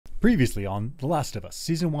Previously on The Last of Us,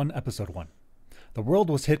 Season 1, Episode 1. The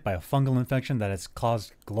world was hit by a fungal infection that has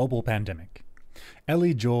caused global pandemic.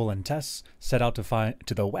 Ellie, Joel, and Tess set out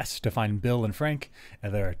to the west to find Bill and Frank,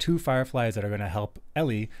 and there are two Fireflies that are going to help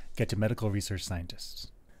Ellie get to medical research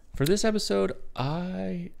scientists. For this episode,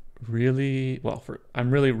 I'm really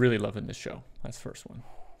loving this show. That's the first one.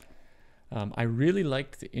 I really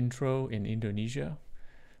liked the intro in Indonesia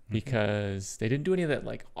because they didn't do any of that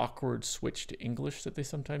like awkward switch to English that they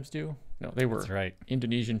sometimes do. No, they were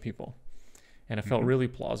Indonesian people, and it felt really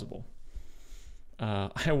plausible.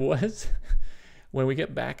 When we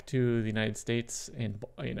get back to the United States and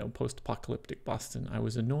post-apocalyptic Boston, I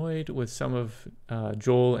was annoyed with some of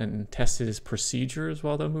Joel and Tess's procedures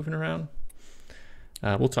while they're moving around.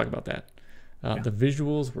 We'll talk about that. The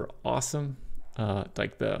visuals were awesome,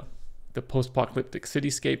 like the post-apocalyptic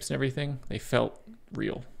cityscapes and everything. They felt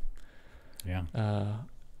real. Yeah.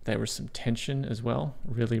 There was some tension as well.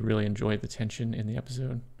 Really, really enjoyed the tension in the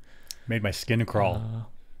episode. Made my skin crawl.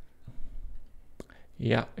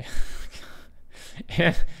 Yeah.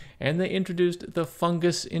 And they introduced the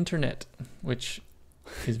fungus internet, which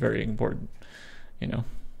is very important.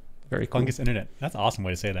 Very cool. Fungus internet. That's an awesome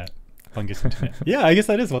way to say that. Fungus internet. Yeah, I guess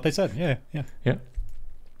that is what they said. Yeah.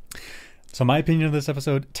 So my opinion of this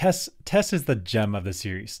episode, Tess is the gem of the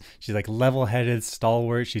series. She's like level-headed,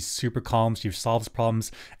 stalwart. She's super calm. She solves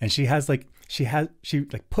problems, and she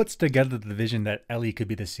puts together the vision that Ellie could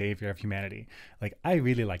be the savior of humanity. Like, I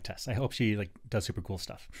really like Tess. I hope she does super cool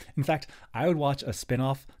stuff. In fact, I would watch a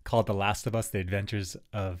spin-off called The Last of Us: The Adventures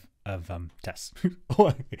of Tess.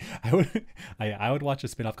 I would watch a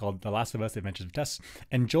spin-off called The Last of Us: The Adventures of Tess,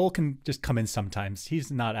 and Joel can just come in sometimes.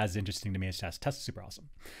 He's not as interesting to me as Tess. Tess is super awesome.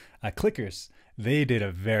 Clickers, they did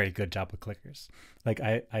a very good job with Clickers. Like,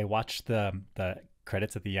 I watched the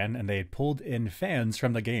credits at the end, and they had pulled in fans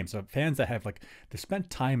from the game. So fans that have they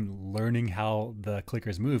spent time learning how the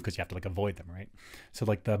clickers move, because you have to avoid them, right? So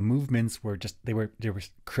the movements were just they were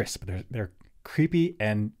crisp. They're creepy,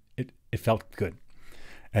 and it felt good.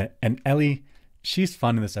 And Ellie, she's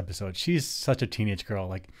fun in this episode. She's such a teenage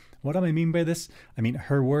girl. What do I mean by this? I mean,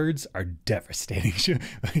 her words are devastating.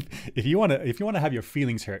 If you want to have your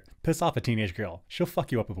feelings hurt, piss off a teenage girl. She'll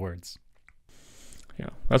fuck you up with words. Yeah,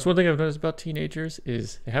 that's one thing I've noticed about teenagers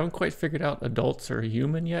is they haven't quite figured out adults are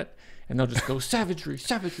human yet, and they'll just go savagery,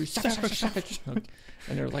 savage, and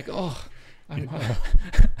they're like, oh,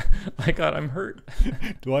 my God, I'm hurt.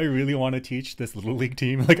 Do I really want to teach this little league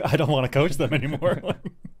team? I don't want to coach them anymore.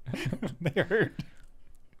 They hurt.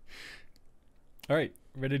 All right,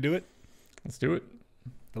 ready to do it? Let's do it.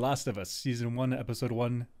 The Last of Us, Season 1, Episode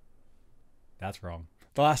 1. That's wrong.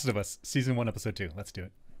 The Last of Us, Season 1, Episode 2. Let's do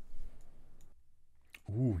it.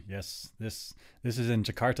 Ooh, yes. This is in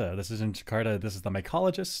Jakarta. This is the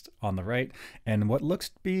mycologist on the right, and what looks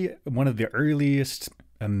to be one of the earliest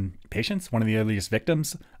patients, one of the earliest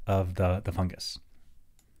victims of the fungus.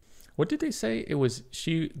 What did they say? It was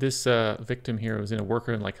this victim here was in a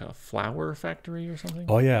worker in a flour factory or something?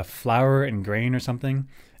 Oh yeah, flour and grain or something.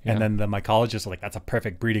 Yeah. And then the mycologist was that's a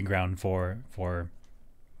perfect breeding ground for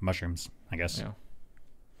mushrooms, I guess. Yeah.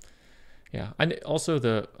 Yeah, and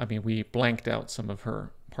also we blanked out some of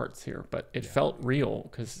her parts here, but it felt real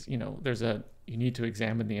because, you need to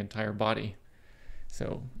examine the entire body.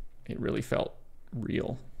 So it really felt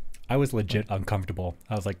real. I was legit uncomfortable.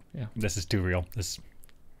 I was like, this is too real.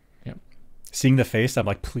 Yeah. Seeing the face, I'm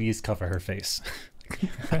like, please cover her face.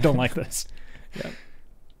 I don't like this. Yeah.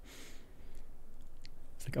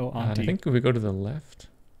 It's like, oh, auntie. I think if we go to the left.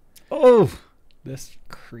 Oh, this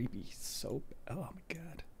creepy soap. Oh my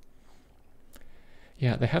God.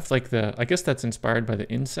 Yeah, they have I guess that's inspired by the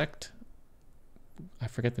insect. I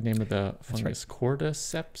forget the name of the fungus. Right.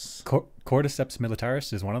 Cordyceps? Cordyceps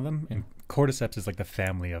militaris is one of them. Yeah. And Cordyceps is the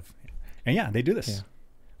family of... And yeah, they do this.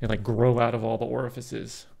 Yeah. They grow out of all the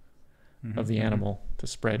orifices of the animal to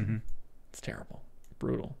spread. Mm-hmm. It's terrible.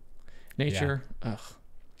 Brutal. Nature, ugh.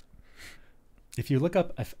 If you look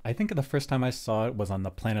up, I think the first time I saw it was on the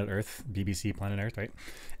Planet Earth, BBC Planet Earth, right?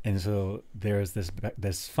 And so there's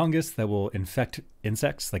this fungus that will infect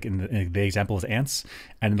insects, in the example is ants,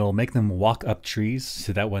 and it'll make them walk up trees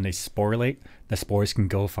so that when they sporulate, the spores can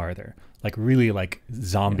go farther. Really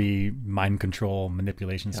zombie mind control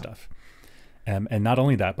manipulation stuff. And not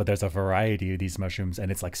only that, but there's a variety of these mushrooms, and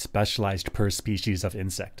it's specialized per species of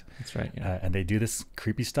insect. That's right. Yeah. And they do this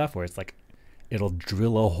creepy stuff where it's it'll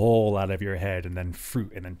drill a hole out of your head and then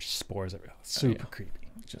fruit and then spores everywhere. Super creepy.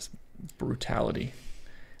 Just brutality.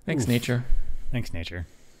 Thanks, nature. Thanks, nature.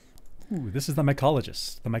 Ooh, this is the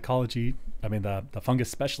mycologist. The fungus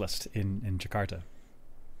specialist in Jakarta.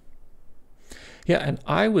 Yeah, and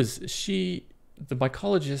the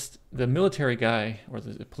mycologist, the military guy or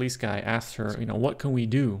the police guy asked her, what can we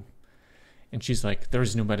do? And she's like,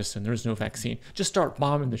 there's no medicine, there's no vaccine. Just start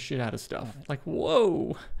bombing the shit out of stuff. Like,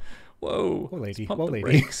 whoa. Whoa, lady. Pump Whoa, the lady.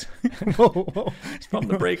 brakes. Whoa. Just pump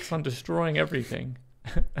the brakes on destroying everything.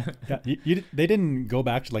 Yeah, they didn't go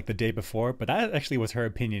back to like the day before, but that actually was her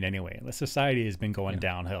opinion anyway. The society has been going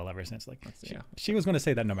downhill ever since. Like, she was going to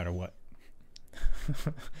say that no matter what.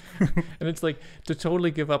 And it's like to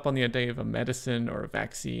totally give up on the idea of a medicine or a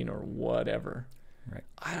vaccine or whatever. Right.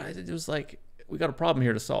 It was like, we got a problem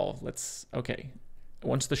here to solve.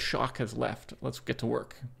 Once the shock has left, let's get to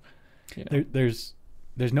work. There's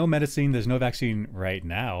no medicine, there's no vaccine right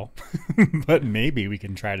now, but maybe we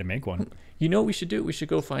can try to make one. You know what we should do? We should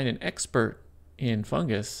go find an expert in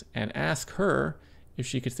fungus and ask her if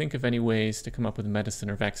she could think of any ways to come up with a medicine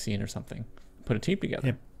or vaccine or something. Put a team together.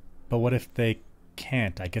 Yeah, but what if they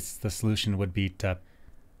can't? I guess the solution would be to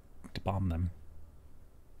bomb them.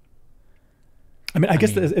 I mean,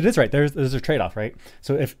 it is right. There's a trade-off, right?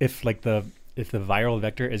 So if the viral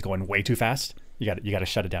vector is going way too fast, you got to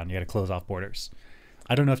shut it down. You got to close off borders.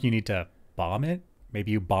 I don't know if you need to bomb it.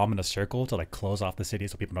 Maybe you bomb in a circle to like close off the city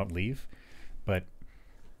so people don't leave. But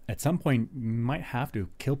at some point, you might have to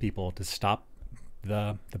kill people to stop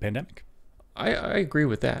the pandemic. I agree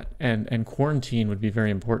with that. And quarantine would be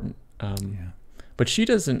very important. But she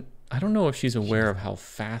doesn't, I don't know if she's aware of how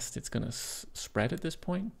fast it's going to spread at this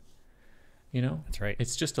point. That's right.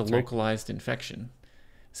 It's just a localized infection.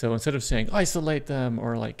 So instead of saying isolate them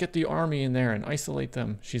or like get the army in there and isolate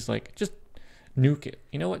them, she's like, just nuke it.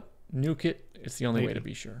 You know what? Nuke it. It's the only way to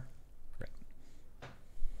be sure. Right.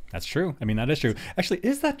 That's true. I mean, that is true. Actually,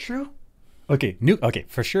 is that true? Okay,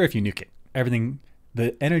 for sure if you nuke it.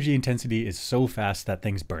 The energy intensity is so fast that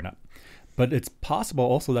things burn up. But it's possible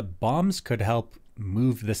also that bombs could help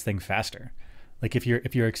move this thing faster. Like if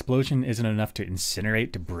your explosion isn't enough to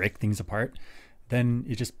incinerate, to break things apart, then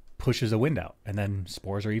it just pushes a wind out and then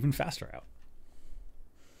spores are even faster out.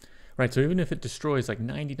 Right, so even if it destroys like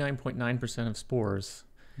 99.9% of spores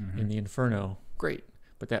in the inferno, great.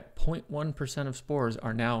 But that 0.1% of spores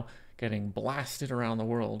are now getting blasted around the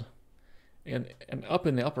world and up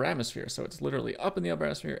in the upper atmosphere. So it's literally up in the upper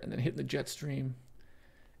atmosphere and then hitting the jet stream.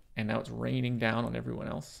 And now it's raining down on everyone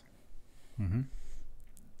else. Mm-hmm.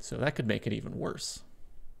 So that could make it even worse.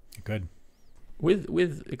 Good.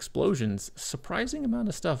 With explosions, surprising amount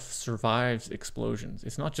of stuff survives explosions.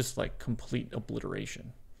 It's not just like complete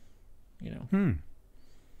obliteration.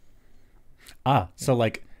 So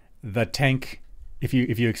like the tank, if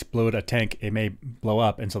you explode a tank, it may blow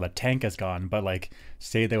up, and so the tank is gone. But like,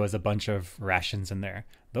 say there was a bunch of rations in there,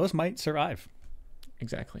 those might survive.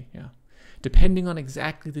 Exactly. Yeah. Depending on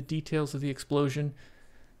exactly the details of the explosion,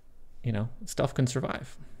 stuff can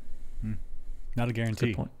survive. Not a guarantee.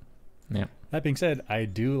 Good point. Yeah. That being said, I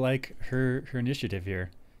do like her initiative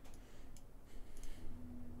here.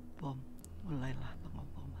 Bom, mulailah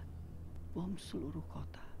pengeboman. Bom seluruh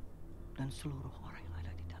kota dan seluruh orang yang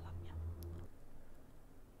ada di dalamnya.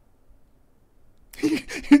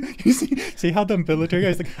 You see how the military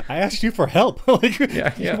guy's like, I asked you for help. Like,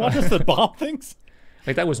 you want us to bomb things?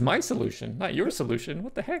 Like, that was my solution, not your solution.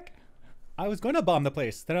 What the heck? I was going to bomb the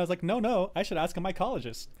place. Then I was like, no, I should ask a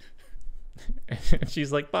mycologist. And she's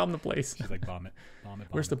like, bomb the place. She's like, bomb it.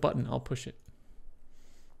 Where's the button? I'll push it.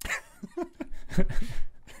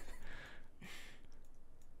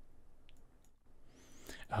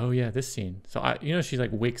 Oh yeah, this scene. So she like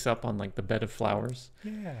wakes up on like the bed of flowers.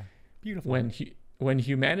 Yeah, beautiful. When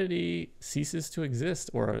humanity ceases to exist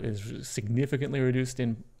or is significantly reduced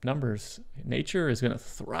in numbers, nature is going to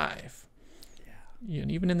thrive. Yeah.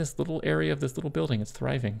 And even in this little area of this little building, it's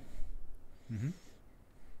thriving. Mm-hmm.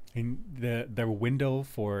 And the window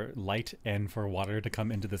for light and for water to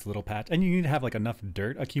come into this little patch, and you need to have like enough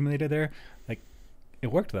dirt accumulated there. Like,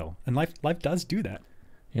 it worked though, and life does do that.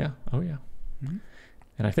 Yeah. Oh yeah. Mm-hmm.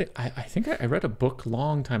 And I think I read a book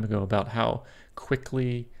long time ago about how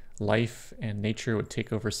quickly life and nature would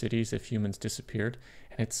take over cities if humans disappeared,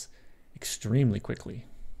 and it's extremely quickly.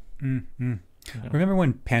 Mm-hmm. Remember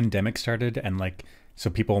when pandemic started and like,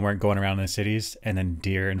 so people weren't going around in the cities, and then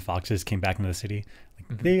deer and foxes came back into the city?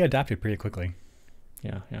 Like, they adapted pretty quickly.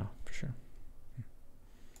 Yeah, for sure.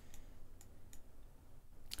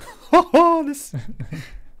 This.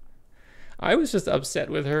 I was just upset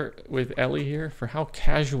with Ellie here for how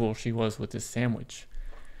casual she was with this sandwich.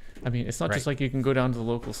 I mean, it's not just like you can go down to the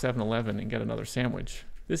local 7-Eleven and get another sandwich.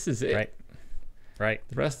 This is it. Right.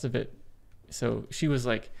 The rest of it. So she was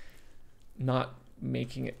like not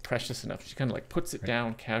making it precious enough. She kind of like puts it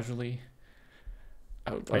down casually.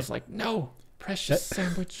 I was like, no, precious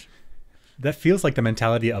sandwich. that feels like the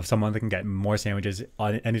mentality of someone that can get more sandwiches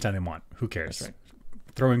on anytime they want. Who cares? That's right.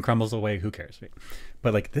 Throwing crumbles away, who cares? Right?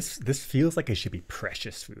 But like this feels like it should be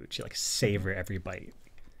precious food. She like savor every bite.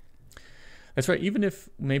 That's right. Even if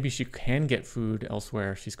maybe she can get food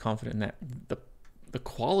elsewhere, she's confident in that the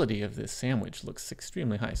quality of this sandwich looks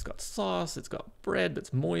extremely high. It's got sauce. It's got bread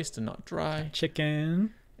that's moist and not dry.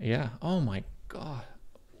 Chicken. Yeah. Oh my God.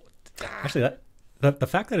 Actually, the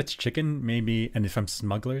fact that it's chicken made me, and from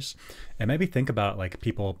smugglers, it made me think about like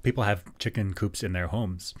people have chicken coops in their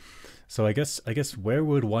homes. So I guess where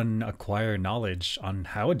would one acquire knowledge on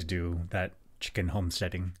how to do that chicken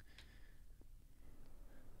homesteading?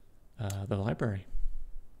 The library.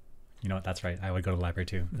 You know what? That's right. I would go to the library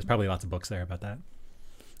too. There's probably lots of books there about that.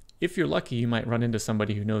 If you're lucky, you might run into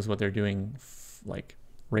somebody who knows what they're doing, like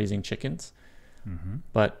raising chickens. Mm-hmm.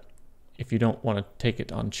 But if you don't want to take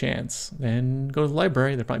it on chance, then go to the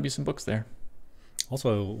library. There might be some books there.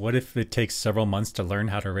 Also, what if it takes several months to learn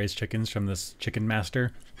how to raise chickens from this chicken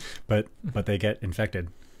master, but they get infected?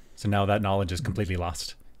 So now that knowledge is completely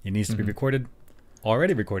lost. It needs to be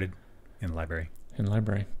already recorded in the library. In the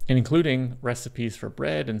library. And including recipes for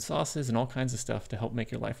bread and sauces and all kinds of stuff to help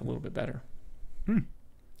make your life a little bit better.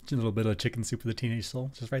 Just a little bit of chicken soup for the teenage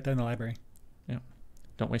soul. Just right there in the library. Yeah.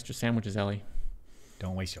 Don't waste your sandwiches, Ellie.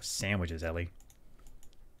 Don't waste your sandwiches, Ellie.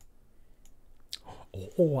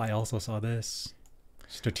 Oh, I also saw this.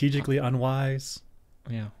 Strategically unwise.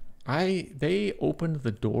 Yeah. They opened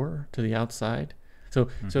the door to the outside. So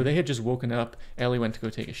they had just woken up. Ellie went to go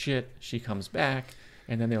take a shit. She comes back,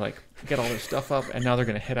 and then they like get all their stuff up, and now they're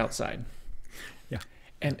gonna head outside. Yeah.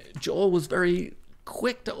 And Joel was very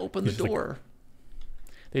quick to open the door.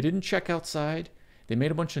 They didn't check outside. They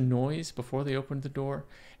made a bunch of noise before they opened the door.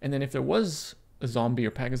 And then if there was a zombie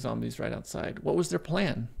or pack of zombies right outside, what was their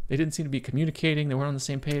plan? They didn't seem to be communicating. They weren't on the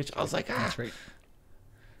same page. I was like, That's right.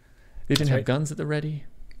 They didn't have guns at the ready.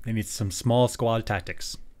 They need some small squad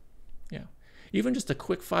tactics. Yeah. Even just a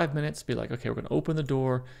quick 5 minutes, be like, okay, we're going to open the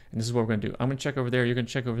door, and this is what we're going to do. I'm going to check over there. You're going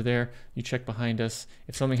to check over there. You check behind us.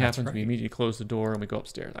 If something happens, we immediately close the door and we go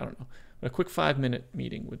upstairs. I don't know. But a quick 5-minute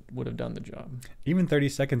meeting would have done the job. Even 30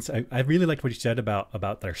 seconds. I really liked what you said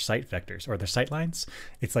about their sight vectors or their sight lines.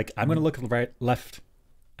 It's like, I'm going to look right, left.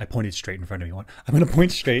 I pointed straight in front of you. I'm going to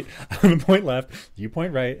point straight. I'm going to point left. You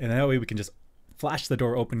point right. And that way we can just flash the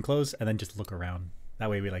door open, close, and then just look around. That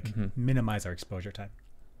way we minimize our exposure time.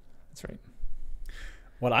 That's right.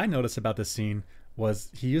 What I noticed about this scene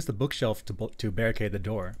was he used the bookshelf to barricade the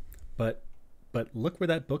door, but look where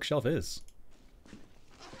that bookshelf is.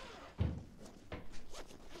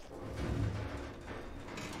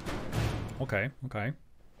 Okay.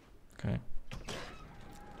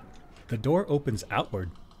 The door opens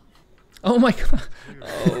outward. Oh my God.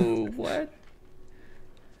 Oh, what?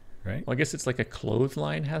 Right? Well, I guess it's like a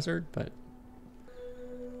clothesline hazard, but...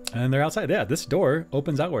 And they're outside. Yeah, this door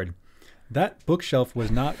opens outward. That bookshelf was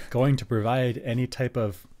not going to provide any type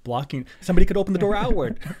of blocking. Somebody could open the door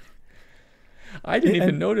outward. I didn't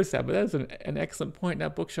even notice that, but that's an excellent point.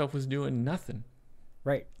 That bookshelf was doing nothing.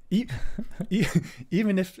 Right.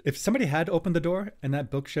 Even if somebody had opened the door and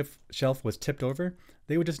that bookshelf was tipped over,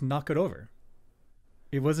 they would just knock it over.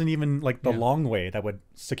 It wasn't even like the long way that would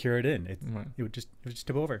secure it in. It would just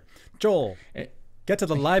tip over. Joel, get to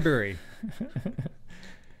the library.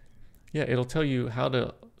 Yeah, it'll tell you how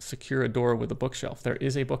to secure a door with a bookshelf. There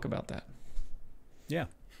is a book about that. Yeah.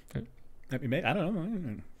 I don't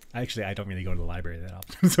know. Actually, I don't really go to the library that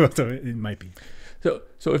often, so it might be. So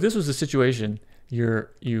if this was a situation,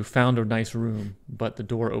 you found a nice room, but the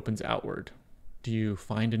door opens outward. Do you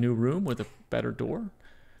find a new room with a better door,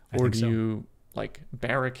 or do you like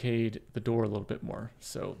barricade the door a little bit more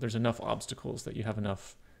so there's enough obstacles that you have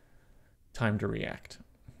enough time to react?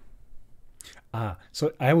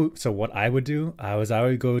 So what I would do I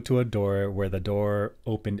would go to a door where the door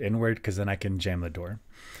opened inward, because then I can jam the door.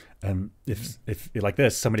 If like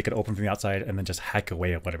this, somebody could open from the outside and then just hack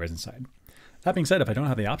away at whatever's inside. That being said, if I don't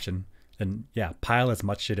have the option, then yeah, pile as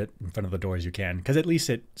much shit in front of the door as you can, because at least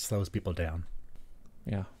it slows people down.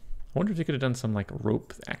 Yeah. I wonder if you could have done some like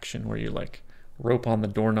rope action where you like rope on the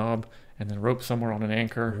doorknob and then rope somewhere on an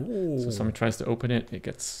anchor. Ooh. So someone tries to open it, it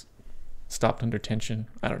gets stopped under tension.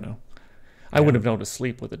 I don't know. I wouldn't have been able to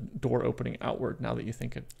sleep with a door opening outward now that you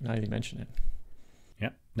mention it. Yeah.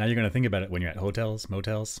 Now you're going to think about it when you're at hotels,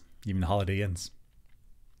 motels, even Holiday Inns.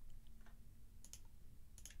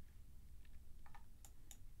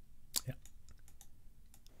 Yeah.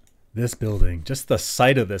 This building, just the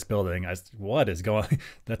sight of this building, what is going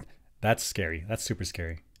that's scary. That's super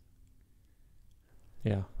scary.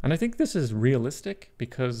 Yeah. And I think this is realistic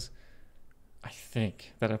because I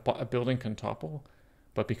think that a building can topple,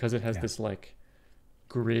 but because it has Yeah. this like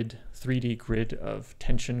grid, 3D grid of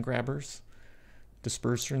tension grabbers,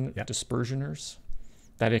 dispersioners,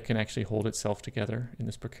 that it can actually hold itself together in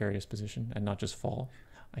this precarious position and not just fall.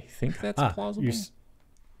 I think that's plausible.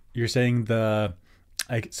 You're saying so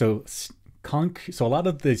a lot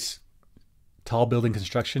of this tall building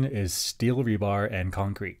construction is steel rebar and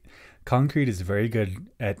concrete. Concrete is very good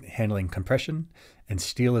at handling compression, and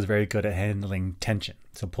steel is very good at handling tension,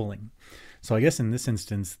 so pulling. So I guess in this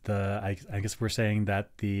instance, I guess we're saying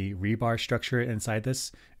that the rebar structure inside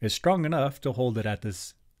this is strong enough to hold it at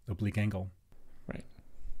this oblique angle. Right.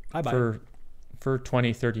 Bye-bye. For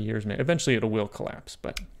 20, 30 years, maybe. Eventually it will collapse,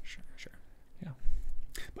 but Sure. yeah.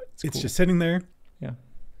 But it's cool. just sitting there. Yeah.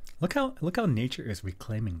 Look how nature is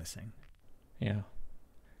reclaiming this thing. Yeah.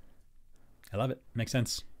 I love it. Makes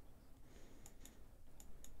sense.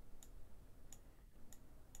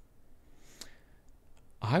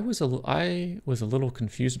 I was a little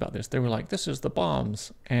confused about this. They were like, "This is the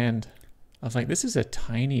bombs," and I was like, "This is a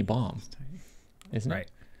tiny bomb, isn't Right.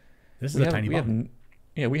 it?" This is a tiny bomb.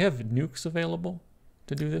 We have nukes available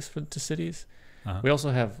to do this to cities. Uh-huh. We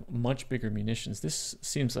also have much bigger munitions. This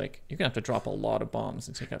seems like you're gonna have to drop a lot of bombs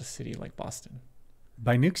to take out a city like Boston.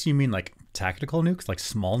 By nukes, you mean like tactical nukes, like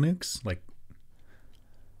small nukes, like,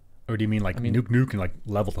 or do you mean like nuke and like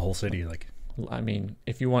level the whole city? Like, I mean,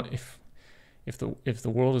 if the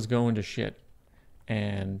world is going to shit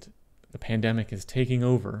and the pandemic is taking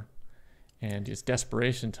over and it's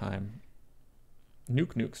desperation time,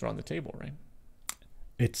 nukes are on the table, right?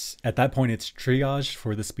 it's at that point it's triage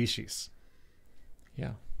for the species.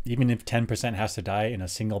 Yeah. Even if 10% has to die in a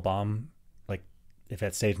single bomb, like if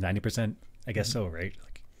it saves 90%, I guess so, right?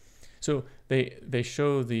 Like, so they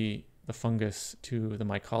show the fungus to the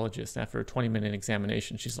mycologist after a 20-minute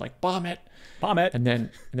examination. She's like, bomb it. And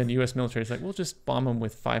then the U.S. military is like, we'll just bomb them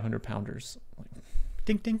with 500 pounders. Like,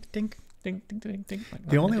 dink, dink, dink. ding, ding, ding, ding. Like,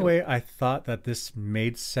 The only way I thought that this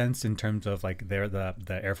made sense in terms of like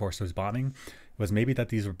the Air Force was bombing was maybe that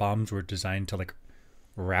these bombs were designed to like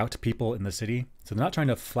route people in the city. So they're not trying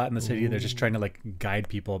to flatten the city. They're just trying to like guide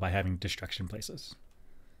people by having destruction places.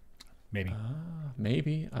 Maybe.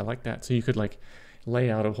 Maybe. I like that. So you could like lay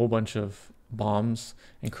out a whole bunch of bombs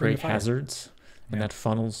and create fire. hazards, and Yeah. that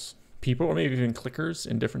funnels people or maybe even clickers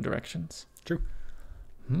in different directions. True.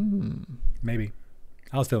 Maybe.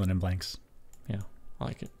 I was filling in blanks. Yeah, I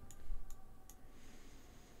like it.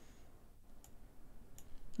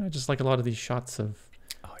 I just like a lot of these shots of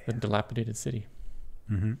the dilapidated city.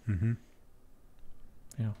 Yeah.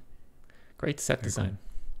 Great set design.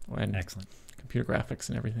 And Excellent. computer graphics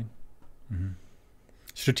and everything.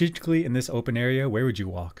 Strategically, in this open area, where would you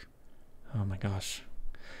walk? Oh my gosh.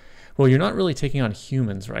 Well, you're not really taking on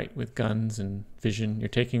humans, right? With guns and vision. You're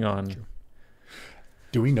taking on... True.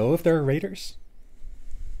 Do we know if there are raiders?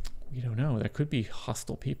 We don't know. There could be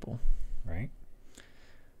hostile people. Right.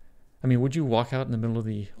 I mean, would you walk out in the middle of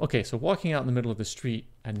the... Okay, so walking out in the middle of the street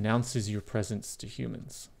announces your presence to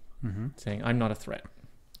humans. Saying, I'm not a threat.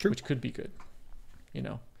 True. Which could be good. You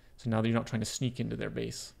know? So now that you're not trying to sneak into their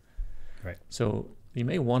base. Right. So you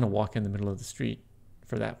may want to walk in the middle of the street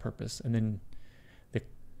for that purpose. And then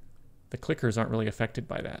the clickers aren't really affected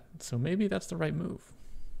by that. So maybe that's the right move.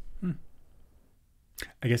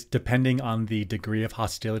 I guess depending on the degree of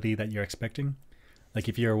hostility that you're expecting. Like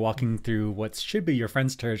if you're walking through what should be your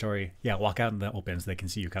friend's territory, yeah, walk out in the open so they can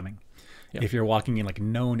see you coming. Yep. If you're walking in like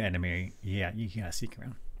known enemy, yeah, you gotta sneak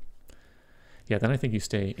around. Yeah, then I think you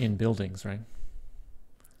stay in buildings, right?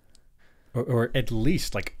 Or at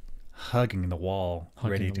least like hugging the wall,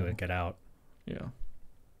 Hugging ready the to wall. get out. Yeah.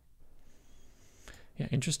 Yeah,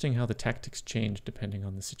 interesting how the tactics change depending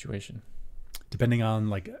on the situation. Depending on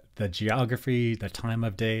like the geography, the time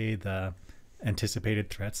of day, the anticipated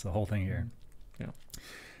threats, the whole thing here. Yeah.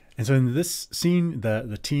 And so in this scene,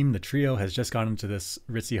 the trio has just gone into this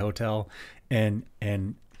ritzy hotel, and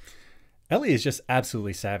Ellie is just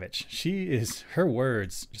absolutely savage. Her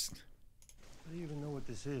words just... I don't even know what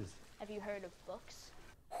this is. Have you heard of books?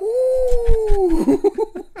 Ooh.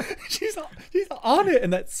 she's on it,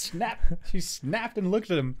 and that snap. She snapped and looked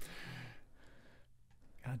at him.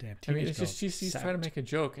 Goddamn. I mean, teenage it's just girl, she's trying to savage. make a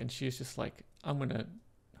joke, and she's just like, I'm going to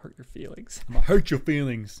hurt your feelings. I'm gonna hurt your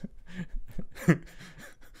feelings.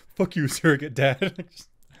 Fuck you, surrogate dad.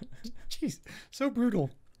 Jeez, so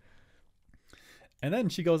brutal. And then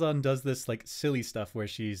she goes on and does this like silly stuff where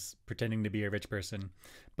she's pretending to be a rich person.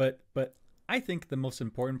 But I think the most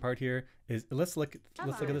important part here is let's look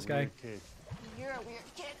at this guy. Weird kid. You're a weird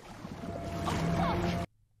kid.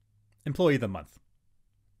 Employee of the month.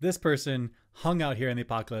 This person hung out here in the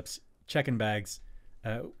apocalypse, checking bags.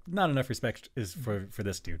 Not enough respect is for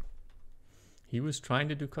this dude. He was trying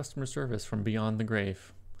to do customer service from beyond the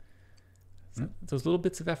grave. So those little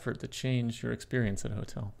bits of effort that change your experience at a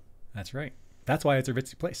hotel. That's right. That's why it's a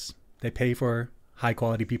ritzy place. They pay for high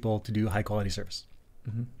quality people to do high quality service.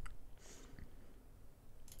 Mm-hmm.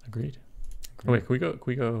 Agreed. Oh, wait, can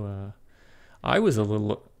we go? I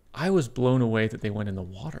was blown away that they went in the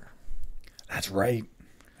water. That's right.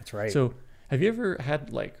 That's right. So, have you ever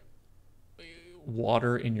had like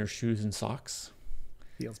water in your shoes and socks?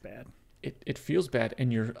 Feels bad. It feels bad,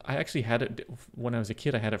 and I actually had it when I was a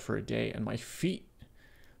kid. I had it for a day, and my feet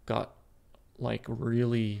got like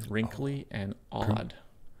really wrinkly and odd,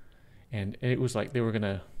 and it was like they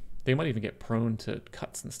might even get prone to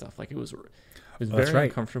cuts and stuff. Like it was very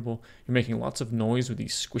uncomfortable. You're making lots of noise with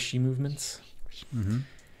these squishy movements. Mm-hmm.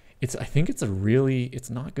 I think it's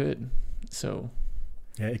not good. So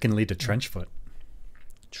yeah, it can lead to trench foot.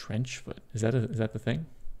 Trench foot, is that the thing?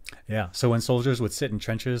 Yeah. So when soldiers would sit in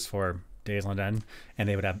trenches for days on end and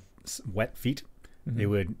they would have wet feet, it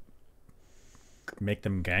would make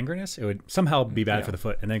them gangrenous. It would somehow be bad for the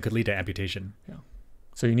foot, and then it could lead to amputation. Yeah.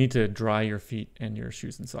 So you need to dry your feet and your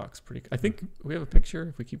shoes and socks I think we have a picture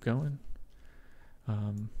if we keep going.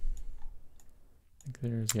 I think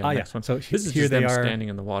there's next one. So this is here just they them are standing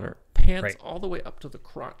in the water, pants all the way up to the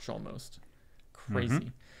crotch almost.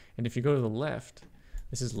 Crazy. And if you go to the left,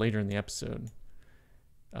 this is later in the episode.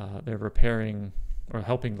 They're repairing or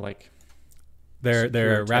helping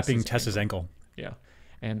they're wrapping Tess's ankle. Yeah.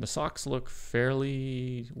 And the socks look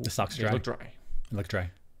fairly... The socks they dry. look dry. They look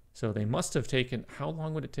dry. So they must have taken... How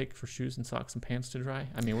long would it take for shoes and socks and pants to dry?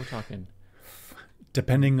 I mean, we're talking...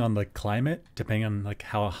 Depending on the climate, depending on like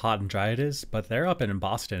how hot and dry it is. But they're up in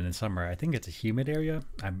Boston in summer. I think it's a humid area.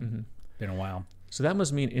 Been a while. So that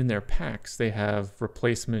must mean in their packs they have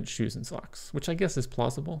replacement shoes and socks, which I guess is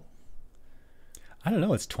plausible. I don't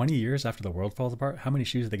know. It's 20 years after the world falls apart. How many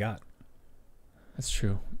shoes they got? That's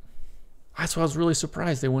true. That's why I was really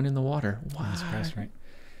surprised they went in the water. Wow. I'm surprised, right?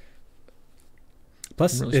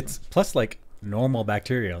 Plus like normal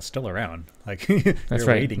bacteria is still around. Like that's you're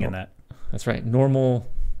right. waiting in that. That's right. Normal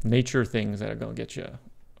nature things that are going to get you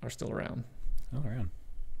are still around. All around.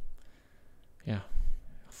 Yeah.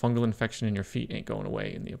 Fungal infection in your feet ain't going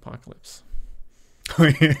away in the apocalypse.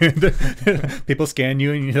 People scan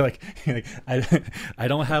you and you're like I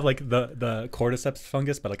don't have like the cordyceps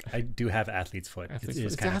fungus, but like I do have athlete's foot. It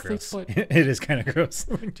is kind of gross. Foot. It is kind of gross.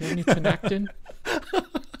 Do you have any tenactin?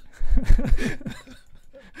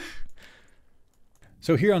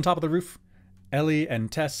 So here on top of the roof, Ellie and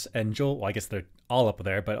Tess and Joel, well, I guess they're all up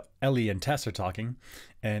there, but Ellie and Tess are talking.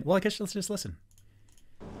 And well, I guess let's just listen.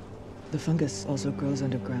 The fungus also grows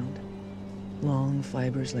underground. Long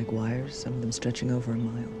fibers like wires, some of them stretching over a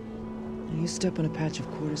mile. You step on a patch of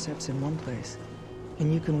cordyceps in one place,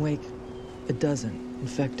 and you can wake a dozen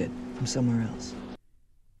infected from somewhere else.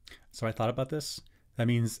 So I thought about this. That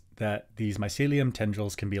means that these mycelium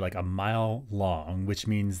tendrils can be like a mile long, which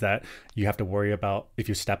means that you have to worry about, if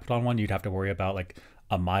you stepped on one, you'd have to worry about like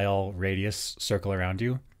a mile radius circle around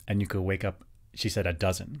you, and you could wake up, she said, a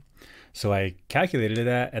dozen. So I calculated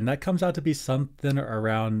that, and that comes out to be something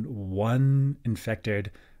around one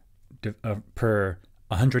infected per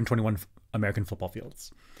 121 American football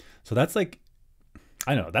fields. So that's like,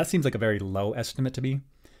 I don't know, that seems like a very low estimate to me.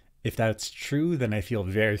 If that's true, then I feel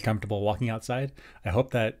very comfortable walking outside. I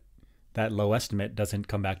hope that that low estimate doesn't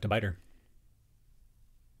come back to bite her.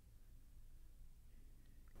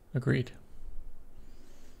 Agreed.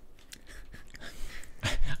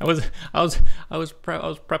 I was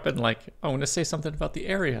prepping like I want to say something about the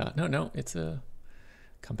area. No, it's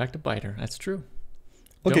come back to bite her. That's true.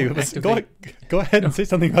 Okay, go ahead and say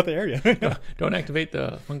something about the area. Don't activate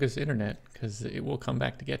the fungus internet because it will come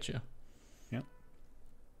back to get you. Yeah.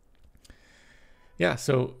 Yeah.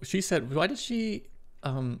 So she said, why did she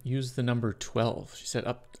use the number 12? She said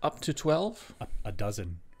up to 12. A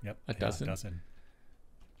dozen. Yep. A dozen. A dozen.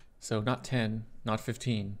 So not 10, not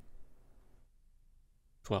 15.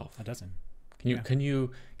 12. A dozen. Can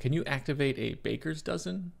you activate a baker's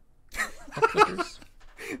dozen of clickers?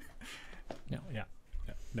 No. Yeah.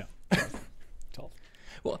 No. 12.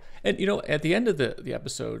 Well, and at the end of the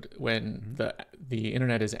episode, when the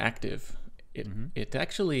internet is active, it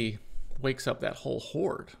actually wakes up that whole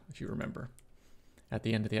horde, if you remember, at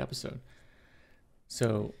the end of the episode.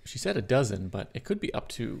 So she said a dozen, but it could be up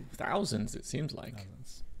to thousands, it seems like.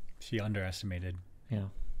 Thousands. She underestimated. Yeah.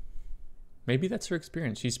 Maybe that's her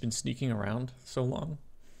experience. She's been sneaking around so long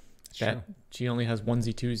that she only has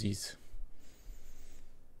onesie twosies.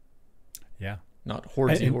 Yeah. Not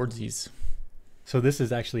hordesies. So this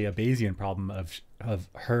is actually a Bayesian problem of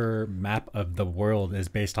her map of the world is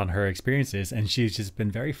based on her experiences, and she's just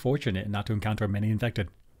been very fortunate not to encounter many infected.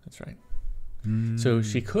 That's right. So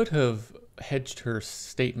she could have hedged her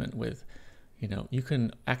statement with, you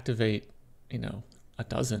can activate, a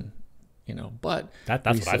dozen, but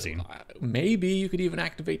That's what I've seen. Maybe you could even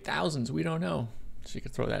activate thousands. We don't know. She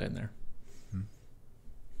could throw that in there.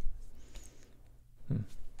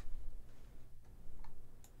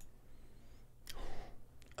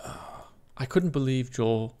 I couldn't believe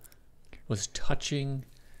Joel was touching,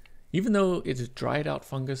 even though it's dried out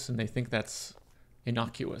fungus and they think that's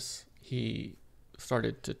innocuous. He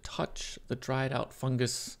started to touch the dried out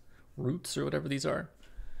fungus roots or whatever these are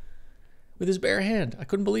with his bare hand. I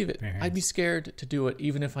couldn't believe it. I'd be scared to do it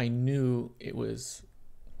even if I knew it was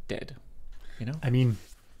dead. I mean,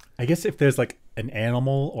 I guess if there's like an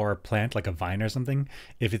animal or a plant, like a vine or something,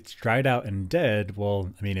 if it's dried out and dead,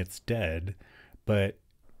 well, I mean, it's dead. But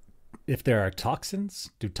if there are toxins,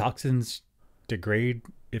 do toxins degrade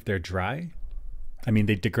if they're dry? I mean,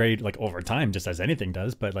 they degrade like over time, just as anything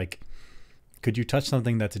does. But like, could you touch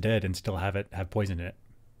something that's dead and still have poison in it?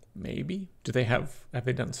 Maybe. Have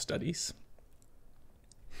they done studies?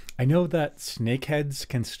 I know that snakeheads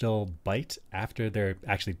can still bite after they're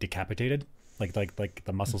actually decapitated. Like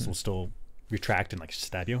the muscles will still retract and like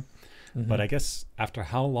stab you. But I guess after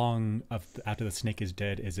how long after the snake is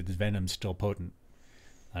dead is its venom still potent?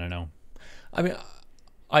 I don't know. I mean,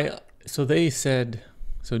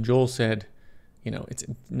 so Joel said, it's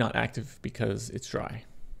not active because it's dry.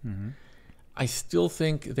 I still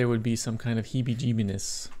think there would be some kind of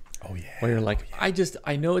heebie-jeebiness. Oh yeah. Where you're like,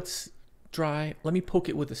 I know it's dry. Let me poke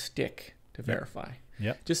it with a stick to verify.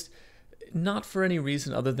 Yep. Just not for any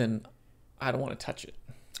reason other than I don't want to touch it.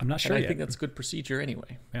 I'm not sure And I yet. think that's good procedure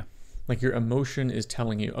anyway. Yeah. Like your emotion is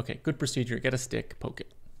telling you, okay, good procedure. Get a stick, poke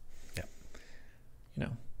it. Yeah.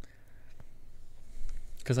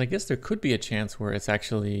 Because I guess there could be a chance where it's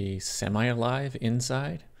actually semi-alive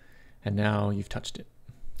inside, and now you've touched it.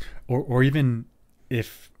 Or even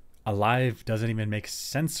if alive doesn't even make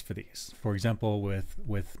sense for these. For example,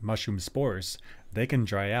 with mushroom spores, they can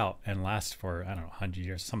dry out and last for, I don't know, 100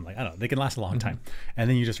 years, something like, I don't know. They can last a long time. And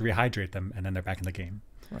then you just rehydrate them and then they're back in the game.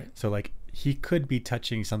 Right. So like he could be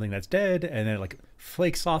touching something that's dead and then it like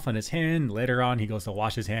flakes off on his hand. Later on, he goes to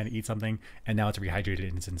wash his hand, eat something, and now it's rehydrated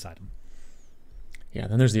and it's inside him. Yeah,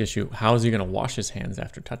 then there's the issue. How is he going to wash his hands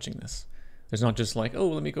after touching this? There's not just like, oh,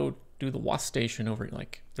 let me go do the wash station over.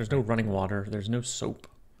 Like, there's no running water. There's no soap.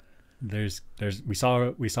 We saw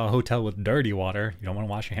a hotel with dirty water. You don't want to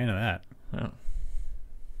wash your hand in that. Oh.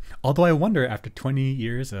 Although I wonder, after 20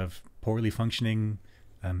 years of poorly functioning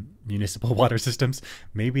municipal water systems,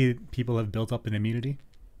 maybe people have built up an immunity.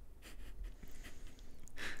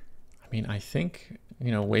 I mean, I think,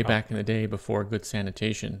 way back in the day before good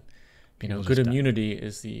sanitation, People good just immunity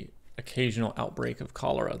is the occasional outbreak of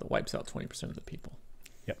cholera that wipes out 20% of the people.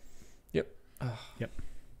 Yep. Yep.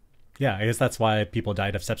 Yeah, I guess that's why people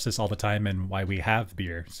died of sepsis all the time and why we have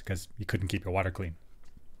beer, because you couldn't keep your water clean.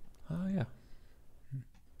 Oh, yeah.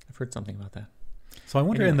 I've heard something about that. So I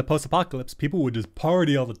wonder Anyway. in the post-apocalypse, people would just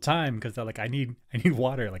party all the time because they're like, I need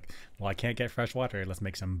water. Like, well, I can't get fresh water. Let's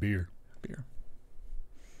make some beer.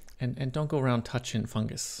 And don't go around touching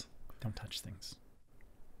fungus. Don't touch things.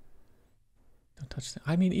 Don't touch them.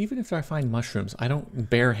 I mean, even if I find mushrooms, I don't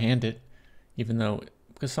barehand it,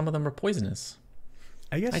 because some of them are poisonous.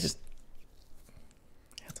 I guess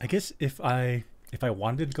if I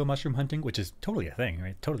wanted to go mushroom hunting, which is totally a thing,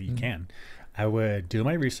 right? Totally you can. I would do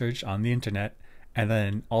my research on the internet and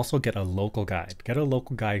then also get a local guide. Get a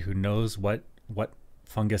local guide who knows what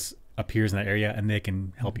fungus appears in that area and they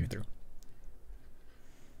can help you through.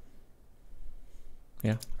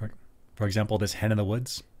 Yeah. For example, this hen in the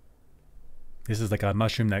woods. This is like a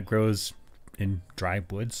mushroom that grows in dry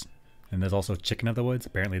woods. And there's also chicken of the woods.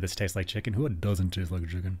 Apparently this tastes like chicken. Who doesn't taste like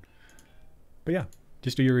chicken? But yeah,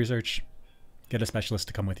 just do your research. Get a specialist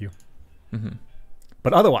to come with you.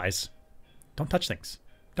 But otherwise, don't touch things.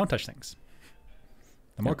 Don't touch things.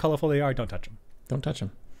 The more colorful they are, don't touch them. Don't touch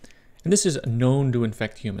them. And this is known to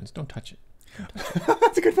infect humans. Don't touch it.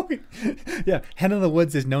 That's a good point. Yeah, hen in the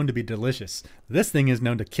woods is known to be delicious. This thing is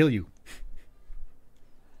known to kill you.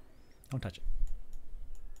 Don't touch it.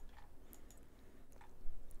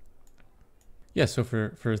 Yeah, so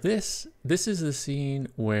for this is the scene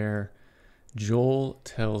where Joel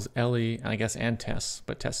tells Ellie, and I guess and Tess,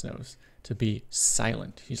 but Tess knows, to be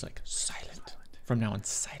silent. He's like, silent. From now on,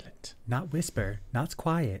 silent. Not whisper, not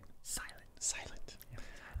quiet. Silent. Yeah.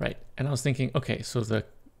 Right. And I was thinking, okay, so the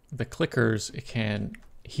clickers can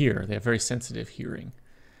hear. They have very sensitive hearing.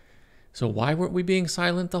 So why weren't we being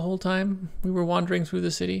silent the whole time we were wandering through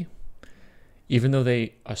the city? Even though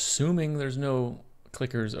they, assuming there's no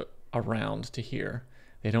clickers around to hear,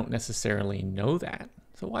 they don't necessarily know that.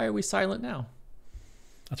 So why are we silent now?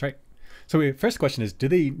 That's right. So first question is, do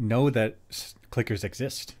they know that clickers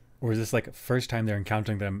exist? Or is this like first time they're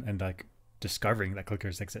encountering them and like discovering that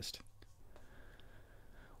clickers exist?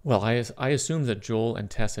 Well, I assume that Joel and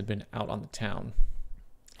Tess had been out on the town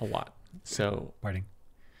a lot. So Parting.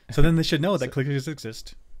 So then they should know that clickers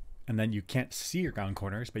exist. And then you can't see around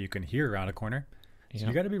corners, but you can hear around a corner. So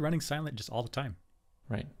you got to be running silent just all the time.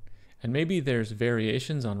 Right. And maybe there's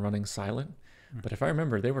variations on running silent. But if I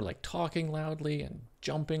remember, they were like talking loudly and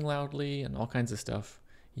jumping loudly and all kinds of stuff,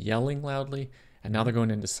 yelling loudly. And now they're going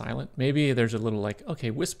into silent. Maybe there's a little like, okay,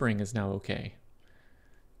 whispering is now okay.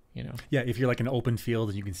 You know? Yeah, if you're like an open field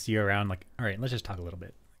and you can see around, like, all right, let's just talk a little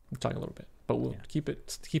bit. We'll talk a little bit, but we'll keep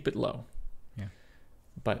it low. Yeah.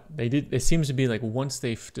 But it seems to be like once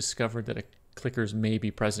they've discovered that clickers may be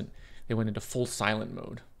present, they went into full silent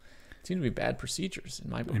mode. It seemed to be bad procedures in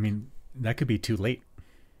my book. I mean, that could be too late.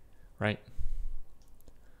 Right.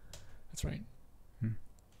 That's right.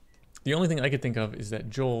 The only thing I could think of is that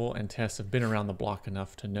Joel and Tess have been around the block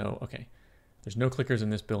enough to know, okay, there's no clickers in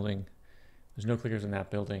this building. There's no clickers in that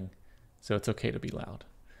building. So it's okay to be loud.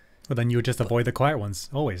 Well, then you would just avoid the quiet ones.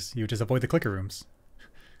 Always. You would just avoid the clicker rooms.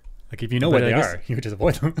 Like if you know where they are, you would just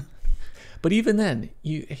avoid them. But even then,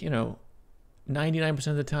 you know, 99%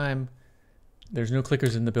 of the time, there's no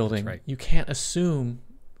clickers in the building. That's right. You can't assume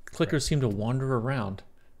clickers seem to wander around.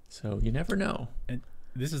 So you never know. And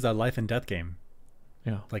this is a life and death game.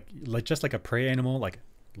 Yeah. Like just like a prey animal, like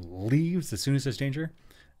leaves as soon as there's danger.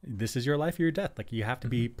 This is your life or your death. Like you have to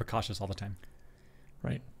be precautious all the time.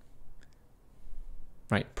 Right.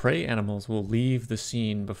 Right. Prey animals will leave the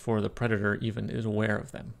scene before the predator even is aware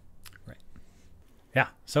of them. Right. Yeah.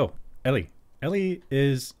 So Ellie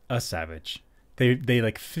is a savage. They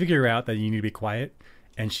like figure out that you need to be quiet,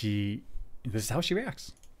 and this is how she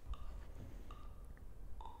reacts.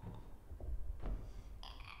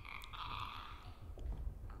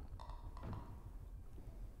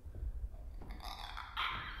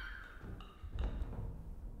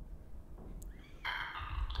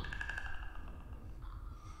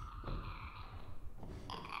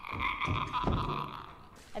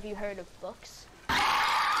 Have you heard of books?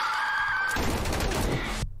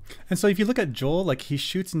 And so if you look at Joel, like he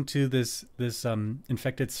shoots into this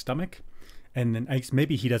infected stomach, and then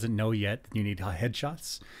maybe he doesn't know yet that you need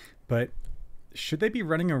headshots, but should they be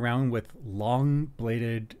running around with long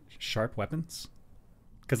bladed sharp weapons?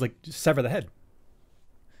 Because like just sever the head.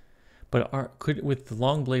 But with the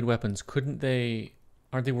long blade weapons, aren't they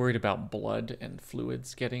worried about blood and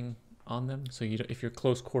fluids getting on them? So if you're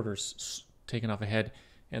close quarters taking off a head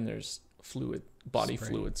and there's body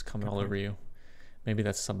fluids coming all over you, maybe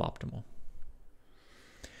that's suboptimal.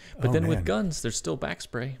 But then with guns, there's still back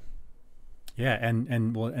spray. Yeah,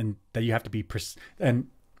 and that you have to be and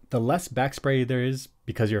the less back spray there is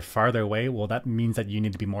because you're farther away, well, that means that you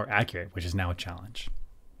need to be more accurate, which is now a challenge.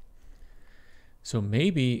 So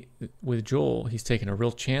maybe with Joel, he's taking a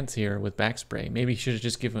real chance here with back spray. Maybe he should have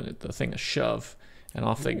just given the thing a shove and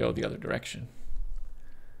off they go the other direction.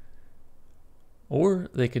 Or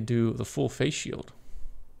they could do the full face shield.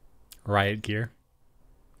 Riot gear.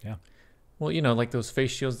 Yeah. Well, you know, like those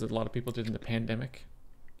face shields that a lot of people did in the pandemic,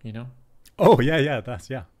 you know? Oh, yeah.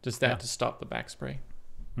 Just that to stop the back spray.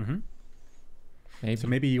 Mm-hmm. Maybe. So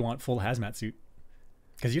maybe you want full hazmat suit.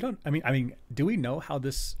 Because you don't, I mean, do we know how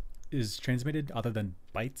this is transmitted other than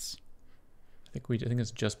bites? I think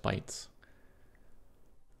it's just bites.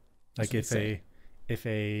 Like if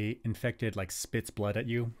a infected like spits blood at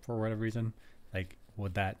you for whatever reason, like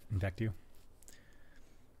would that infect you?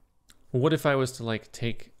 Well, what if I was to like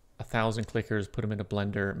take 1,000 clickers, put them in a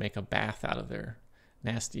blender, make a bath out of their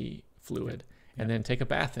nasty fluid, and then take a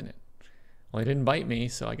bath in it? Well, it didn't bite me,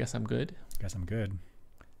 so I guess I'm good.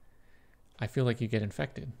 I feel like you get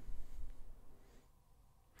infected.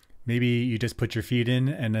 Maybe you just put your feet in,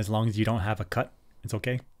 and as long as you don't have a cut, it's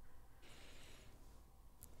okay.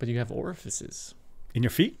 But you have orifices. In your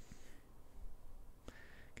feet?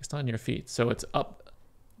 It's not in your feet. So it's up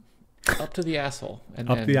to the asshole. And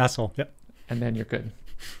up the asshole, yep. And then you're good.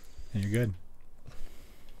 And you're good.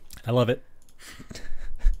 I love it.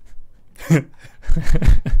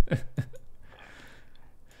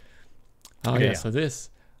 Oh, okay, yeah. So this,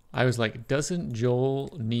 I was like, doesn't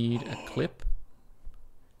Joel need a clip?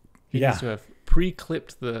 He needs to have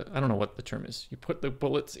pre-clipped I don't know what the term is. You put the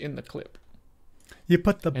bullets in the clip. You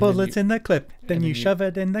put the bullets in the clip, then you shove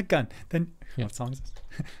it in the gun. Then what song is this?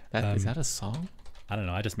 Is that a song? I don't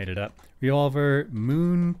know. I just made it up. Revolver,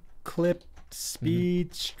 Moon clip,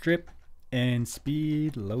 speed strip, and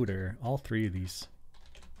speed loader. All three of these.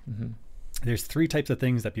 There's three types of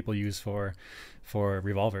things that people use for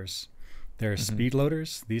revolvers. There are speed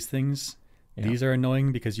loaders. These things, these are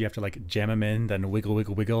annoying because you have to like jam them in, then wiggle,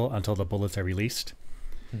 wiggle, wiggle until the bullets are released.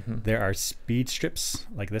 There are speed strips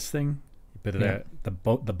like this thing. But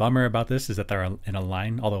the bummer about this is that they're in a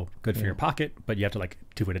line, although good for your pocket, but you have to like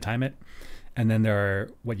 2 at a time it. And then there are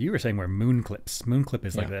what you were saying were moon clips. Moon clip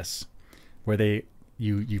is like this, where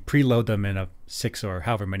you preload them in a 6 or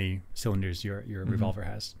however many cylinders your revolver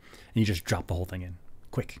has, and you just drop the whole thing in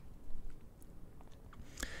quick.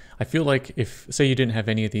 I feel like if, say, you didn't have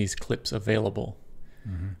any of these clips available,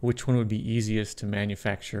 which one would be easiest to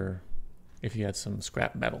manufacture if you had some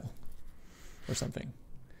scrap metal or something?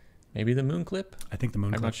 Maybe the moon clip? I think the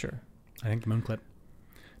moon clip. I'm not sure. I think the moon clip.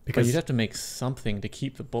 Because you'd have to make something to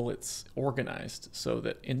keep the bullets organized so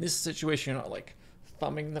that in this situation, you're not like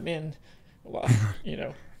thumbing them in, well, you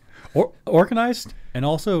know. Or organized and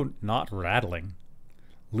also not rattling.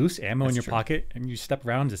 Loose ammo in your true. pocket and you step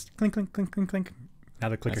around, just clink, clink, clink, clink, clink. Now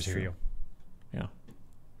the clickers hear you. Yeah.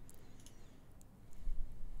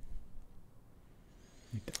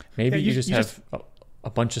 Maybe you just have a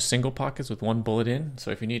bunch of single pockets with one bullet in. So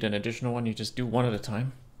if you need an additional one, you just do one at a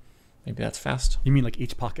time. Maybe that's fast. You mean like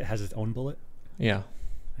each pocket has its own bullet? Yeah.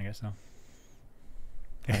 I guess so.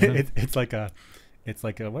 It's like a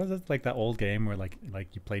what is it, like that old game where like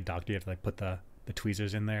you play doctor, you have to like put the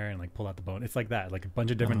tweezers in there and like pull out the bone. It's like that, like a bunch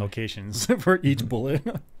of different locations for each bullet,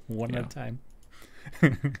 one at a time.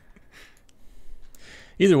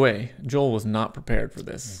 Either way, Joel was not prepared for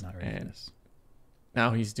this. He's not ready for this.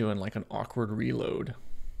 Now he's doing like an awkward reload.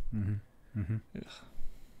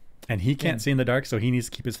 And he can't see in the dark, so he needs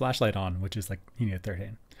to keep his flashlight on, which is like he needs a third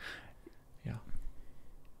hand. Yeah.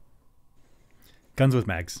 Guns with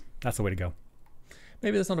mags. That's the way to go.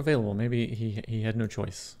 Maybe that's not available. Maybe he had no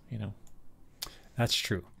choice, you know. That's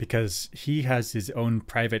true, because he has his own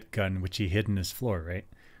private gun, which he hid in his floor, right?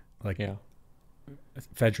 Like, yeah.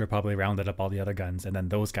 Fedra probably rounded up all the other guns, and then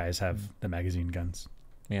those guys have the magazine guns.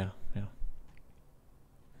 Yeah, yeah.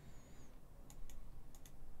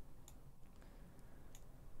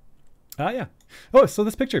 Yeah. Oh, so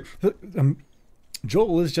this picture.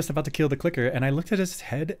 Joel is just about to kill the clicker, and I looked at his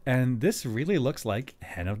head, and this really looks like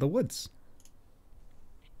Hen of the Woods.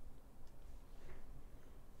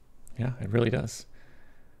 Yeah, it really does.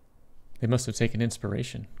 They must have taken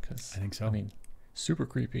inspiration, because I think so. I mean, super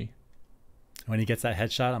creepy. When he gets that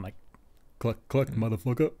headshot, I'm like, cluck, cluck,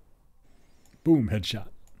 motherfucker. Boom, headshot.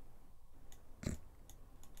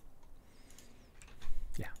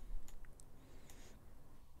 Yeah.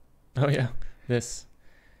 Oh, yeah. This.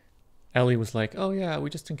 Ellie was like, oh, yeah, we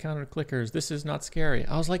just encountered clickers. This is not scary.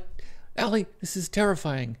 I was like, Ellie, this is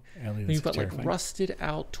terrifying. Ellie, You've got like rusted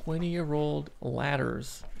out 20-year-old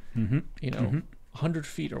ladders, you know, 100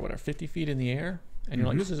 feet or whatever, 50 feet in the air. And you're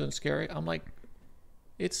like, this isn't scary. I'm like,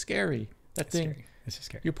 it's scary. That it's thing, scary. This is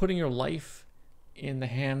scary. You're putting your life in the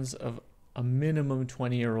hands of a minimum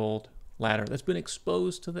 20-year-old ladder that's been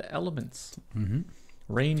exposed to the elements,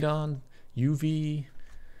 rained on, UV,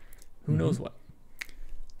 who knows what.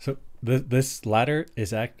 So this ladder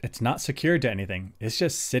is it's not secured to anything. It's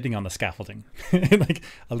just sitting on the scaffolding. Like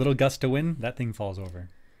a little gust of wind, that thing falls over.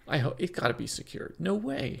 I hope it's got to be secured. No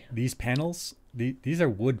way. These panels, these are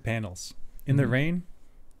wood panels. In the rain,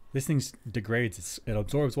 this thing degrades. It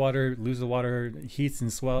absorbs water, loses water, heats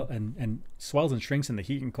and swells and shrinks in the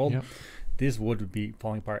heat and cold. Yep. This wood would be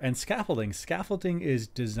falling apart. And scaffolding is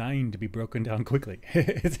designed to be broken down quickly.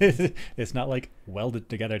 It's not like welded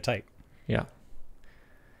together tight. Yeah.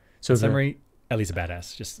 So in summary, Ellie's a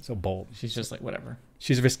badass, just so bold. She's just like, whatever.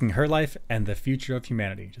 She's risking her life and the future of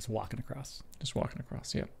humanity, just walking across. Just walking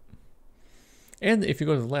across, yeah. And if you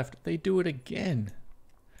go to the left, they do it again.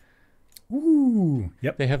 Ooh.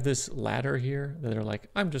 Yep. They have this ladder here that they're like,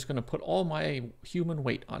 I'm just going to put all my human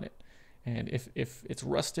weight on it. And if it's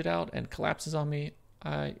rusted out and collapses on me,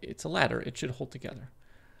 it's a ladder. It should hold together.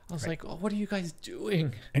 I was like, oh, what are you guys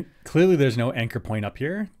doing? And clearly there's no anchor point up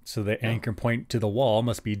here. So the anchor point to the wall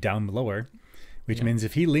must be down lower, which means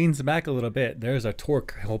if he leans back a little bit, there's a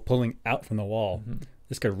torque pulling out from the wall.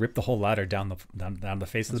 This could rip the whole ladder down the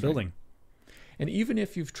face of the building. And even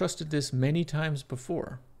if you've trusted this many times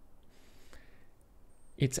before,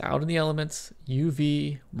 it's out in the elements,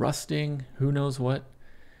 UV, rusting, who knows what.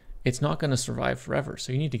 It's not going to survive forever.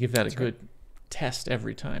 So you need to give that a good test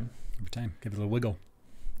every time. Every time. Give it a little wiggle.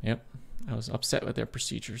 Yep. I was upset with their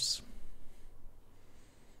procedures.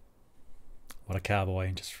 What a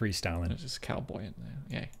cowboy, just freestyling. Just cowboy.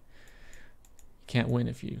 Yeah. You can't win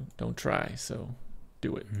if you don't try, so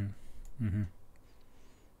do it.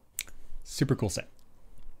 super cool set.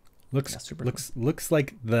 Looks Yeah, super looks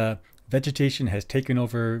like the vegetation has taken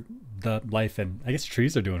over the life, and I guess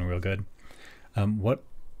trees are doing real good. What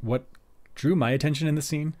drew my attention in the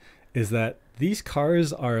scene is that these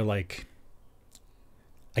cars are like,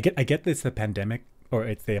 I get it's the pandemic or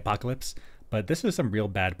it's the apocalypse, but this is some real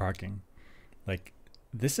bad parking. Like,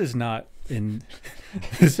 this is not in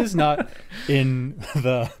this is not in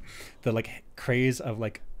the like craze of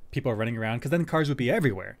like people are running around, because then cars would be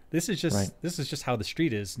everywhere. This is just how the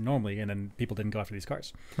street is normally, and then people didn't go after these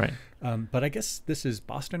cars. Right. But I guess this is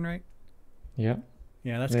Boston, right? Yeah.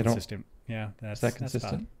 Yeah, that's consistent. Yeah, Is that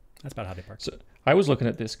consistent? That's about how they park. So I was looking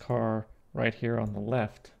at this car right here on the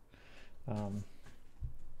left,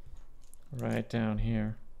 right down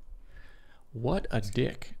here. What a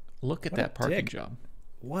dick! Look at that parking job.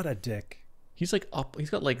 What a dick! He's like up. He's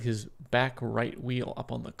got like his back right wheel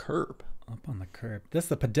up on the curb. Up on the curb. That's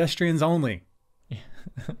the pedestrians only. Yeah.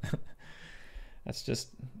 That's just,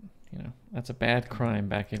 that's a bad crime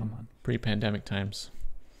back in pre-pandemic times.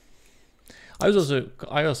 I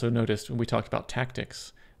also noticed when we talked about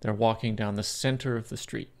tactics, they're walking down the center of the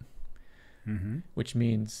street, which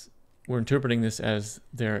means we're interpreting this as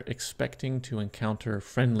they're expecting to encounter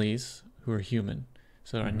friendlies who are human.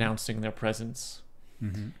 So they're announcing their presence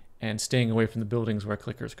and staying away from the buildings where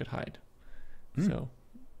clickers could hide. So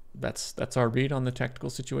that's our read on the tactical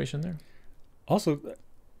situation there. Also,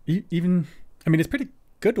 even, I mean, it's pretty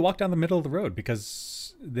good to walk down the middle of the road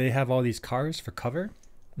because they have all these cars for cover.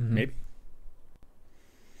 Maybe.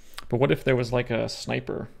 But what if there was like a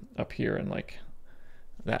sniper up here in like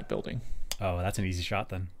that building? Oh, that's an easy shot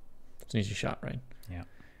then. It's an easy shot, right? Yeah.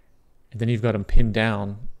 And then you've got them pinned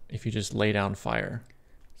down if you just lay down fire.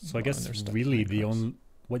 So I guess really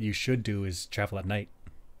what you should do is travel at night.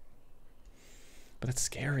 But that's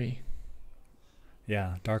scary.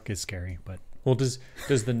 Yeah, dark is scary, but... Well, does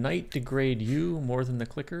the night degrade you more than the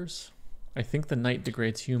clickers? I think the night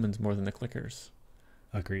degrades humans more than the clickers.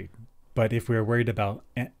 Agreed. But if we're worried about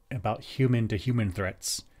human-to-human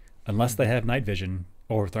threats, unless they have night vision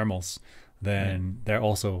or thermals, then they're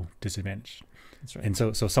also disadvantaged. That's right. And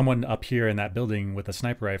so someone up here in that building with a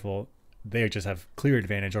sniper rifle, they just have clear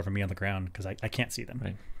advantage over me on the ground because I can't see them.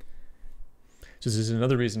 Right. So this is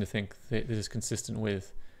another reason to think that this is consistent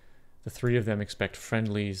with the three of them expect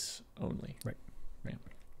friendlies only. Right. Right.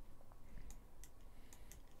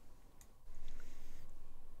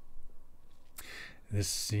 This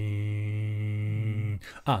scene.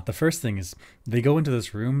 The first thing is they go into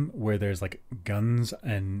this room where there's like guns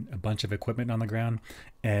and a bunch of equipment on the ground,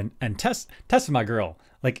 and Tess is my girl.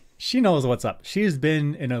 Like, she knows what's up. She's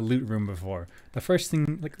been in a loot room before. The first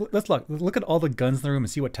thing, like, let's look at all the guns in the room and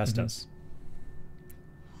see what Tess does.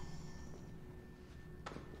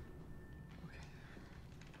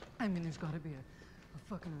 I mean, there's got to be a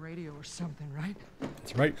fucking radio or something, right?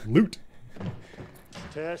 That's right, loot.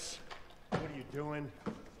 Tess, what are you doing?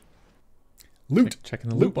 Loot.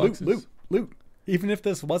 Checking the loot boxes. Loot. Even if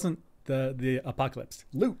this wasn't the apocalypse,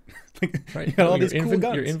 loot. Right. You got all these cool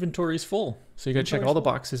guns. Your inventory's full, so you got to check all the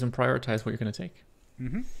boxes and prioritize what you're going to take.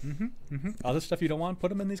 Other stuff you don't want, put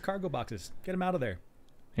them in these cargo boxes. Get them out of there.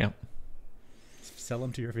 Yeah. Sell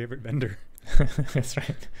them to your favorite vendor. That's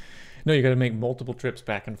right. No, you got to make multiple trips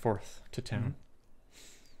back and forth to town.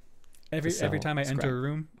 Every time I enter a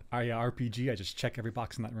room, RPG, I just check every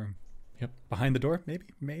box in that room. Yep. Behind the door,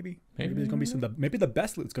 maybe there's gonna be maybe the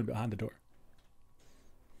best loot's gonna be behind the door.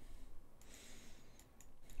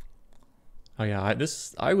 Oh yeah,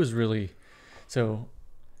 I was really, so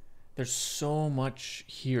there's so much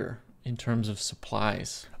here in terms of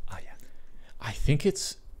supplies. Oh yeah. I think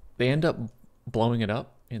they end up blowing it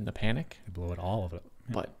up in the panic. They blow it all of it.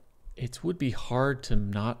 Yeah. But it would be hard to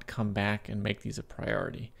not come back and make these a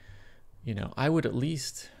priority. I would at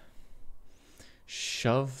least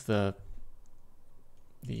shove the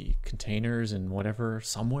containers and whatever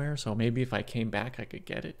somewhere, so maybe if I came back I could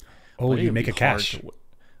get it. Oh, you make a cache.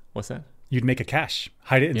 What's that? You'd make a cache.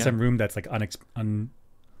 Hide it in some room that's like unexpecting.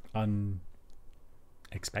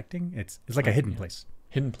 It's like a hidden place.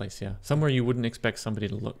 Hidden place, yeah. Somewhere you wouldn't expect somebody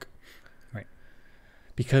to look. Right.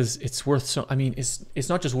 Because it's worth it's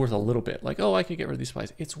not just worth a little bit. Like, oh, I could get rid of these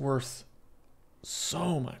supplies. It's worth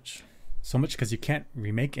so much. So much because you can't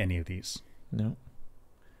remake any of these. No.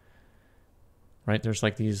 Right, there's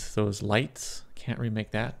like those lights. Can't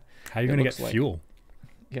remake that. How are you going to get fuel?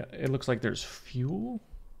 Yeah, it looks like there's fuel.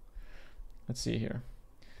 Let's see here.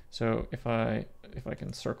 So if I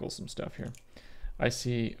can circle some stuff here. I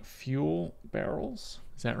see fuel barrels.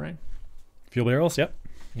 Is that right? Fuel barrels, yep.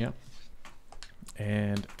 Yep.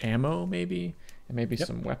 And ammo maybe. And maybe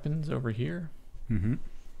some weapons over here.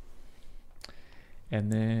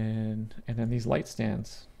 And then these light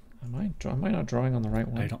stands. Am I not drawing on the right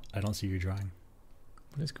one? I don't see you drawing.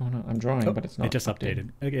 What is going on? I'm drawing, but it's not. It just updated.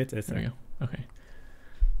 Okay, it's There we there. go. Okay.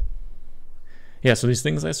 Yeah, so these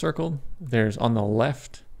things I circled, there's on the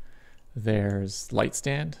left, there's light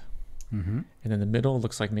stand, Mm-hmm. and then the middle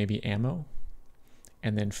looks like maybe ammo,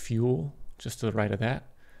 and then fuel just to the right of that,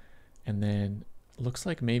 and then looks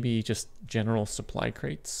like maybe just general supply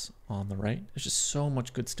crates on the right. There's just so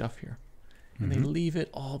much good stuff here, and they Mhm. leave it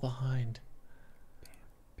all behind.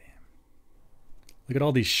 Look at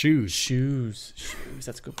all these shoes. Shoes.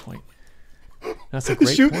 That's a good point. That's a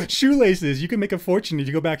great point. Shoelaces. You can make a fortune if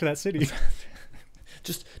you go back to that city.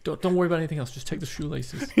 Just don't worry about anything else. Just take the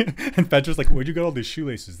shoelaces. And Petra's like, "Where'd you get all these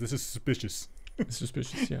shoelaces? This is suspicious." It's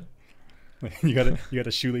suspicious, yeah. You got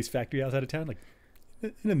a shoelace factory outside of town, like,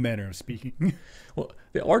 in a manner of speaking. Well,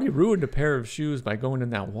 they already ruined a pair of shoes by going in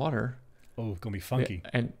that water. Oh, gonna be funky.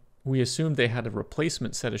 And we assumed they had a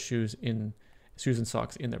replacement set of shoes and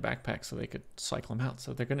socks in their backpack so they could cycle them out.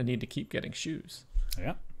 So they're going to need to keep getting shoes.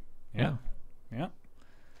 Yeah. Yeah. Yeah.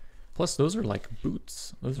 Plus, those are like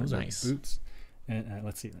boots. Those Those are are nice. boots. And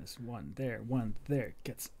let's see, there's one there.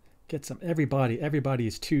 Get some. Everybody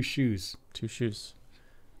is 2 shoes. 2 shoes.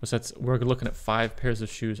 So we're looking at 5 pairs of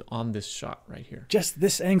shoes on this shot right here. Just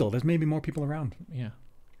this angle. There's maybe more people around. Yeah.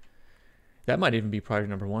 That might even be priority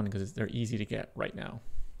number 1 because they're easy to get right now.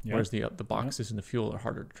 Yeah. Whereas the boxes and the fuel are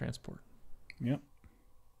harder to transport. Yep.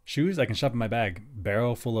 Shoes I can shove in my bag.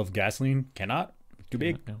 Barrel full of gasoline cannot. Too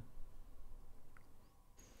big. No.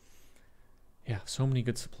 Yeah, so many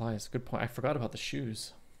good supplies. Good point. I forgot about the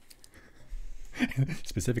shoes.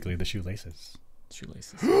 Specifically the shoelaces.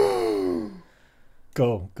 Shoelaces.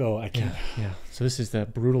 Go. I can't. Yeah. So this is the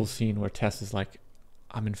brutal scene where Tess is like,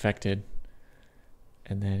 I'm infected.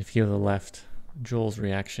 And then if you go to the left, Joel's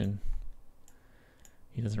reaction,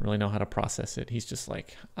 he doesn't really know how to process it. He's just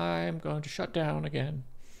like, I'm going to shut down again.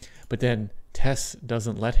 But then Tess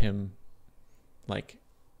doesn't let him like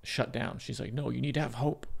shut down. She's like, no, you need to have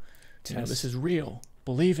hope. You know, this is real.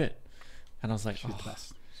 Believe it. And I was like, She's the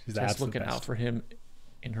best. She's the Tess absolute looking best. out for him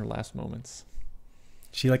in her last moments.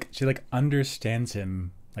 She understands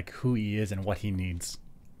him, like who he is and what he needs.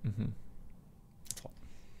 Mm-hmm.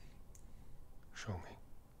 Show me.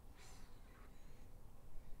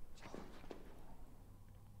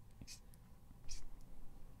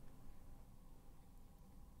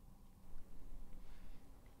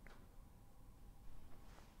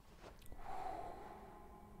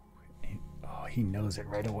 Oh, he knows it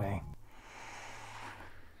right away.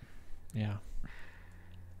 Yeah.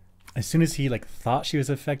 As soon as he like thought she was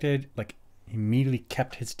affected, like he immediately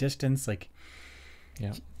kept his distance. Like,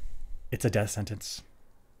 Yeah. it's a death sentence,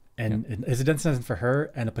 and it's a death sentence for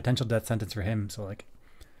her and a potential death sentence for him. So like,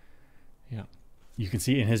 Yeah. you can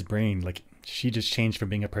see in his brain, like she just changed from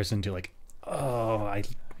being a person to like,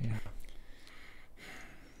 Yeah.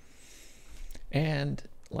 And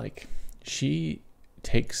like she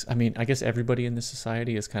takes, I mean, I guess everybody in this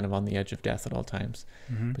society is kind of on the edge of death at all times,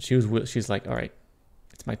 but she's like, all right,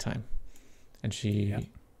 it's my time. And she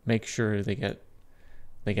makes sure they get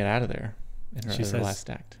out of there in her, her last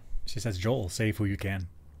act. She says, "Joel, save who you can."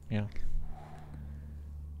 Yeah.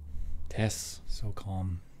 Tess. So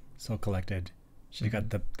calm, so collected. She got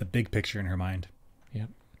the big picture in her mind. Yep.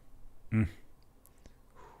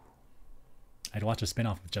 I'd watch a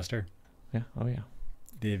spin-off with just her. Yeah. Oh yeah.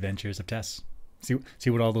 The Adventures of Tess. See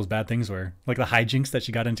what all those bad things were, like the hijinks that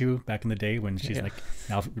she got into back in the day when she's like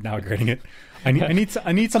now regretting it. I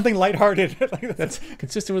need something lighthearted. Like That's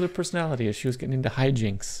consistent with her personality as she was getting into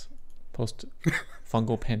hijinks post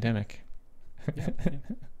fungal pandemic.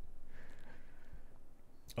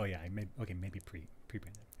 Oh yeah, maybe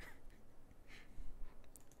pre-pandemic.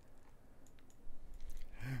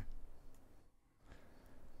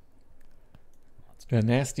 The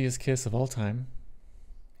nastiest kiss of all time.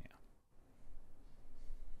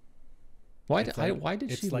 Why did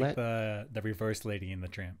she it's like let the reverse Lady in the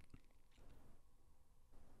Tramp.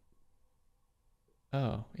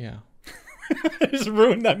 Oh, yeah. It just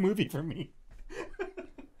ruined that movie for me.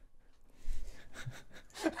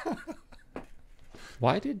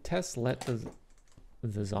 Why did Tess let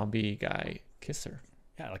the zombie guy kiss her?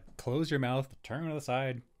 Yeah, like close your mouth, turn to the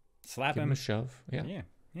side, slap Give him. him a shove. Yeah.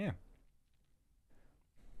 Yeah.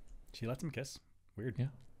 She lets him kiss. Weird. Yeah.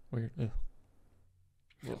 Weird. Ugh.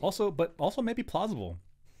 Also maybe plausible.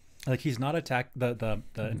 Like he's not the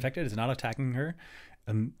infected is not attacking her.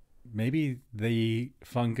 Maybe the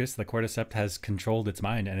fungus, the cordyceps, has controlled its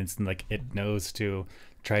mind, and it's like it knows to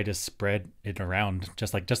try to spread it around,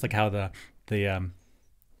 just like how the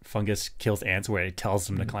fungus kills ants, where it tells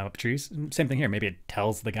them to climb up trees. Same thing here. Maybe it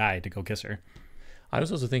tells the guy to go kiss her. I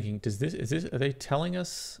was also thinking, are they telling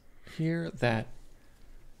us here that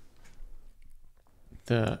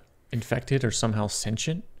the infected are somehow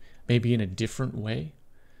sentient, maybe in a different way?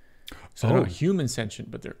 So they're not human sentient,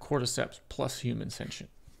 but they're cordyceps plus human sentient.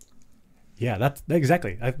 Yeah, that's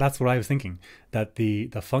exactly. That's what I was thinking. That the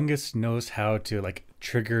fungus knows how to like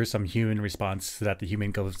trigger some human response so that the human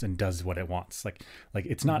goes and does what it wants. Like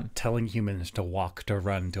it's not telling humans to walk, to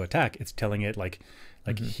run, to attack. It's telling it like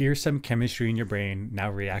here's some chemistry in your brain. Now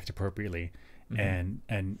react appropriately.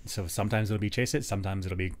 And so sometimes it'll be chase it. Sometimes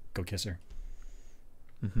it'll be go kiss her.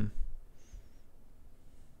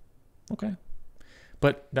 Okay.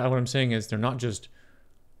 But what I'm saying is they're not just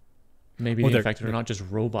maybe the infected are not just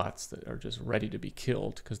robots that are just ready to be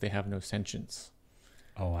killed because they have no sentience.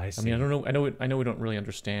 Oh, I see. I mean, I don't know. I know we don't really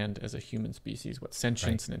understand as a human species what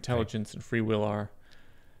sentience and intelligence and free will are,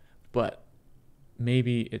 but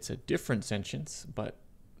maybe it's a different sentience, but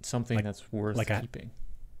something that's worth keeping.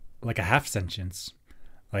 Like a half sentience.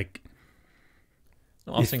 Like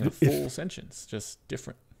no, I'm saying a full sentience, just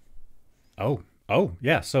different. Oh,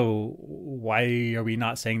 yeah. So why are we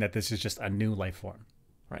not saying that this is just a new life form?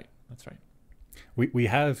 Right. That's right. We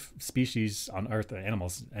have species on Earth,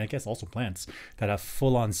 animals, and I guess also plants, that have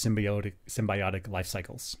full-on symbiotic life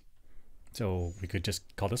cycles. So we could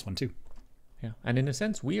just call this one too. Yeah. And in a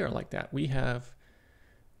sense, we are like that. We have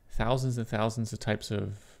thousands and thousands of types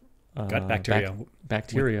of gut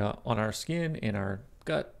bacteria on our skin, in our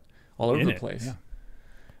gut, all over the place. Yeah.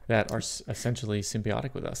 That are essentially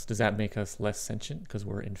symbiotic with us. Does that make us less sentient because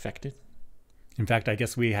we're infected? In fact, I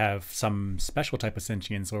guess we have some special type of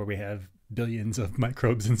sentience where we have billions of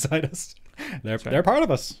microbes inside us. They're part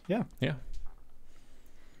of us. Yeah. Yeah.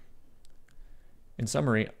 In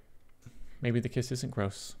summary, maybe the kiss isn't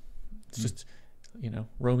gross. It's just,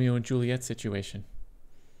 Romeo and Juliet situation.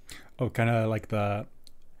 Oh, kind of like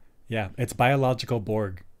it's biological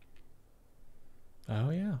Borg. Oh,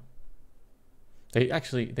 yeah.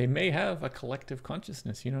 They may have a collective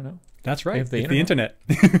consciousness. You don't know. That's right. It's the internet.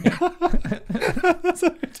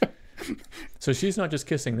 So she's not just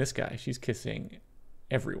kissing this guy. She's kissing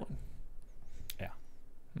everyone. Yeah.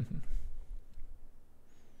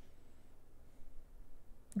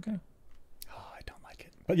 Okay. Oh, I don't like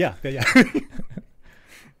it. But yeah.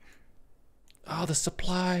 Oh, the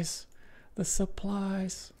supplies.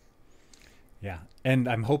 Yeah, and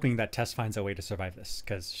I'm hoping that Tess finds a way to survive this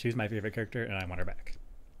because she's my favorite character and I want her back.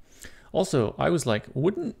 Also, I was like,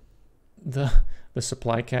 wouldn't the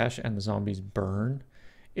supply cache and the zombies burn?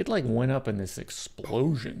 It like went up in this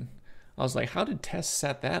explosion. I was like, how did Tess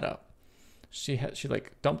set that up? She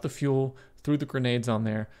like dumped the fuel, threw the grenades on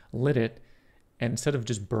there, lit it, and instead of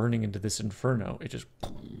just burning into this inferno, it just... I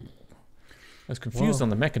was confused on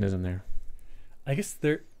the mechanism there. I guess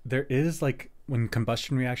there is like, when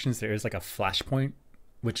combustion reactions, there is like a flashpoint,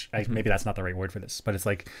 which maybe that's not the right word for this, but it's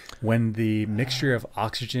like when the mixture of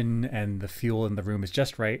oxygen and the fuel in the room is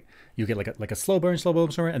just right, you get like a slow burn,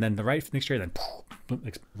 and then the right mixture, and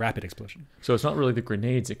then rapid explosion. So it's not really the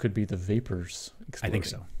grenades; it could be the vapors exploding. I think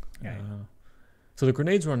so. Yeah. So the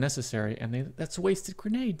grenades were unnecessary, and that's wasted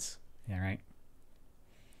grenades. Yeah, right.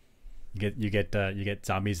 You get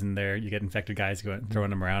zombies in there. You get infected guys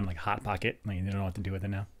throwing them around like hot pocket. Like you don't know what to do with it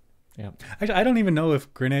now. Yeah. Actually, I don't even know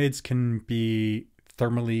if grenades can be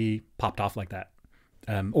thermally popped off like that,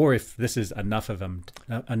 or if this is enough of them,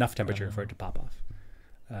 enough temperature for it to pop off.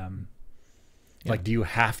 Like, do you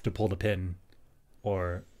have to pull the pin,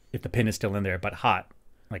 or if the pin is still in there but hot,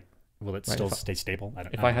 like, will it still stay stable? I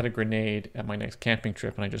don't know. If I had a grenade at my next camping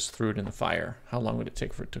trip and I just threw it in the fire, how long would it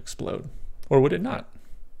take for it to explode, or would it not?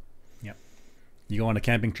 Yep. You go on a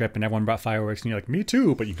camping trip and everyone brought fireworks, and you're like, me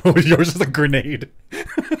too, but yours is a grenade.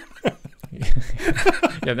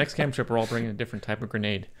 Yeah, next camp trip we're all bringing a different type of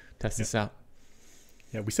grenade. Test this out.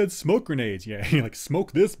 Yeah, we said smoke grenades. Yeah, you're like,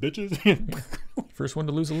 smoke this, bitches. First one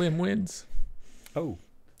to lose a limb wins. Oh.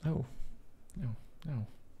 No.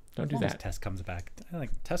 Don't do that. Tess comes back.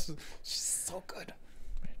 Tess, she's so good.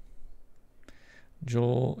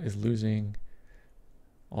 Joel is losing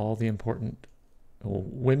all the important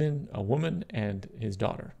women, a woman, and his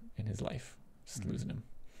daughter in his life. Just losing him.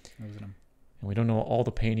 And we don't know all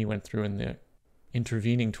the pain he went through in the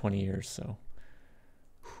intervening 20 years. So,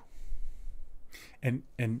 and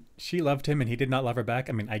she loved him, and he did not love her back.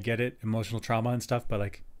 I mean, I get it, emotional trauma and stuff, but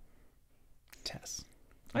like, Tess,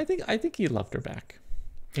 I think he loved her back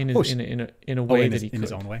in his, in a way that he could. In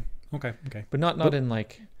his own way. Okay. But not in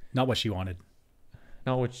like not what she wanted.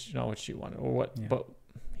 Not what she wanted, or what. Yeah. But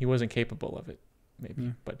he wasn't capable of it, maybe.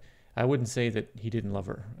 Yeah. But I wouldn't say that he didn't love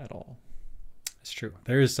her at all. It's true.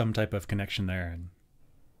 There is some type of connection there, and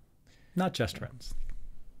not just friends.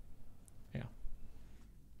 Yeah.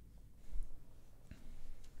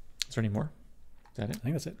 Is there any more? Is that it? I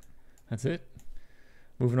think that's it. That's it.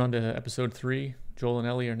 Moving on to episode 3. Joel and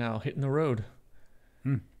Ellie are now hitting the road.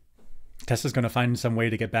 Tessa's going to find some way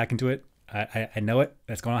to get back into it. I know it.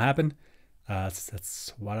 That's going to happen.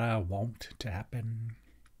 That's what I want to happen.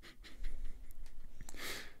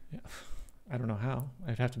 Yeah. I don't know how.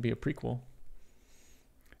 It'd have to be a prequel.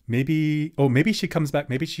 Maybe she comes back.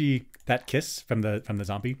 Maybe that kiss from the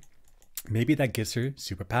zombie. Maybe that gives her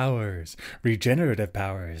superpowers, regenerative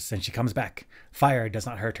powers, and she comes back. Fire does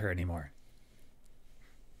not hurt her anymore.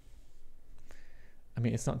 I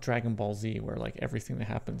mean, it's not Dragon Ball Z where like everything that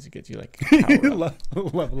happens gets you like power up.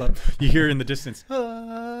 Level up. You hear in the distance.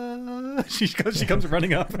 Ah, she comes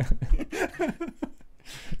running up.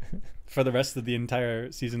 For the rest of the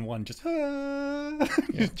entire season 1, just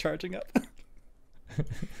just charging up.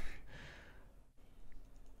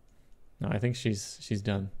 No, I think she's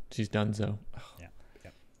done. She's done. So Yep.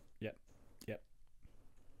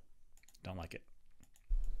 Don't like it.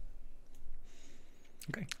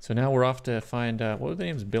 Okay. So now we're off to find what were the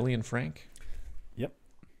names? Billy and Frank. Yep.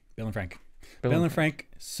 Bill and Frank. Bill and Frank,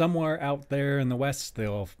 somewhere out there in the West,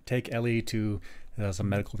 they'll take Ellie to some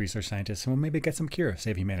medical research scientists and we'll maybe get some cure,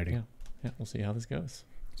 save humanity. Yeah. We'll see how this goes.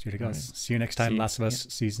 See how it goes. See you next time. Last of Us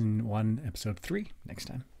Season 1, Episode 3 next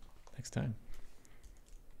time. Next time.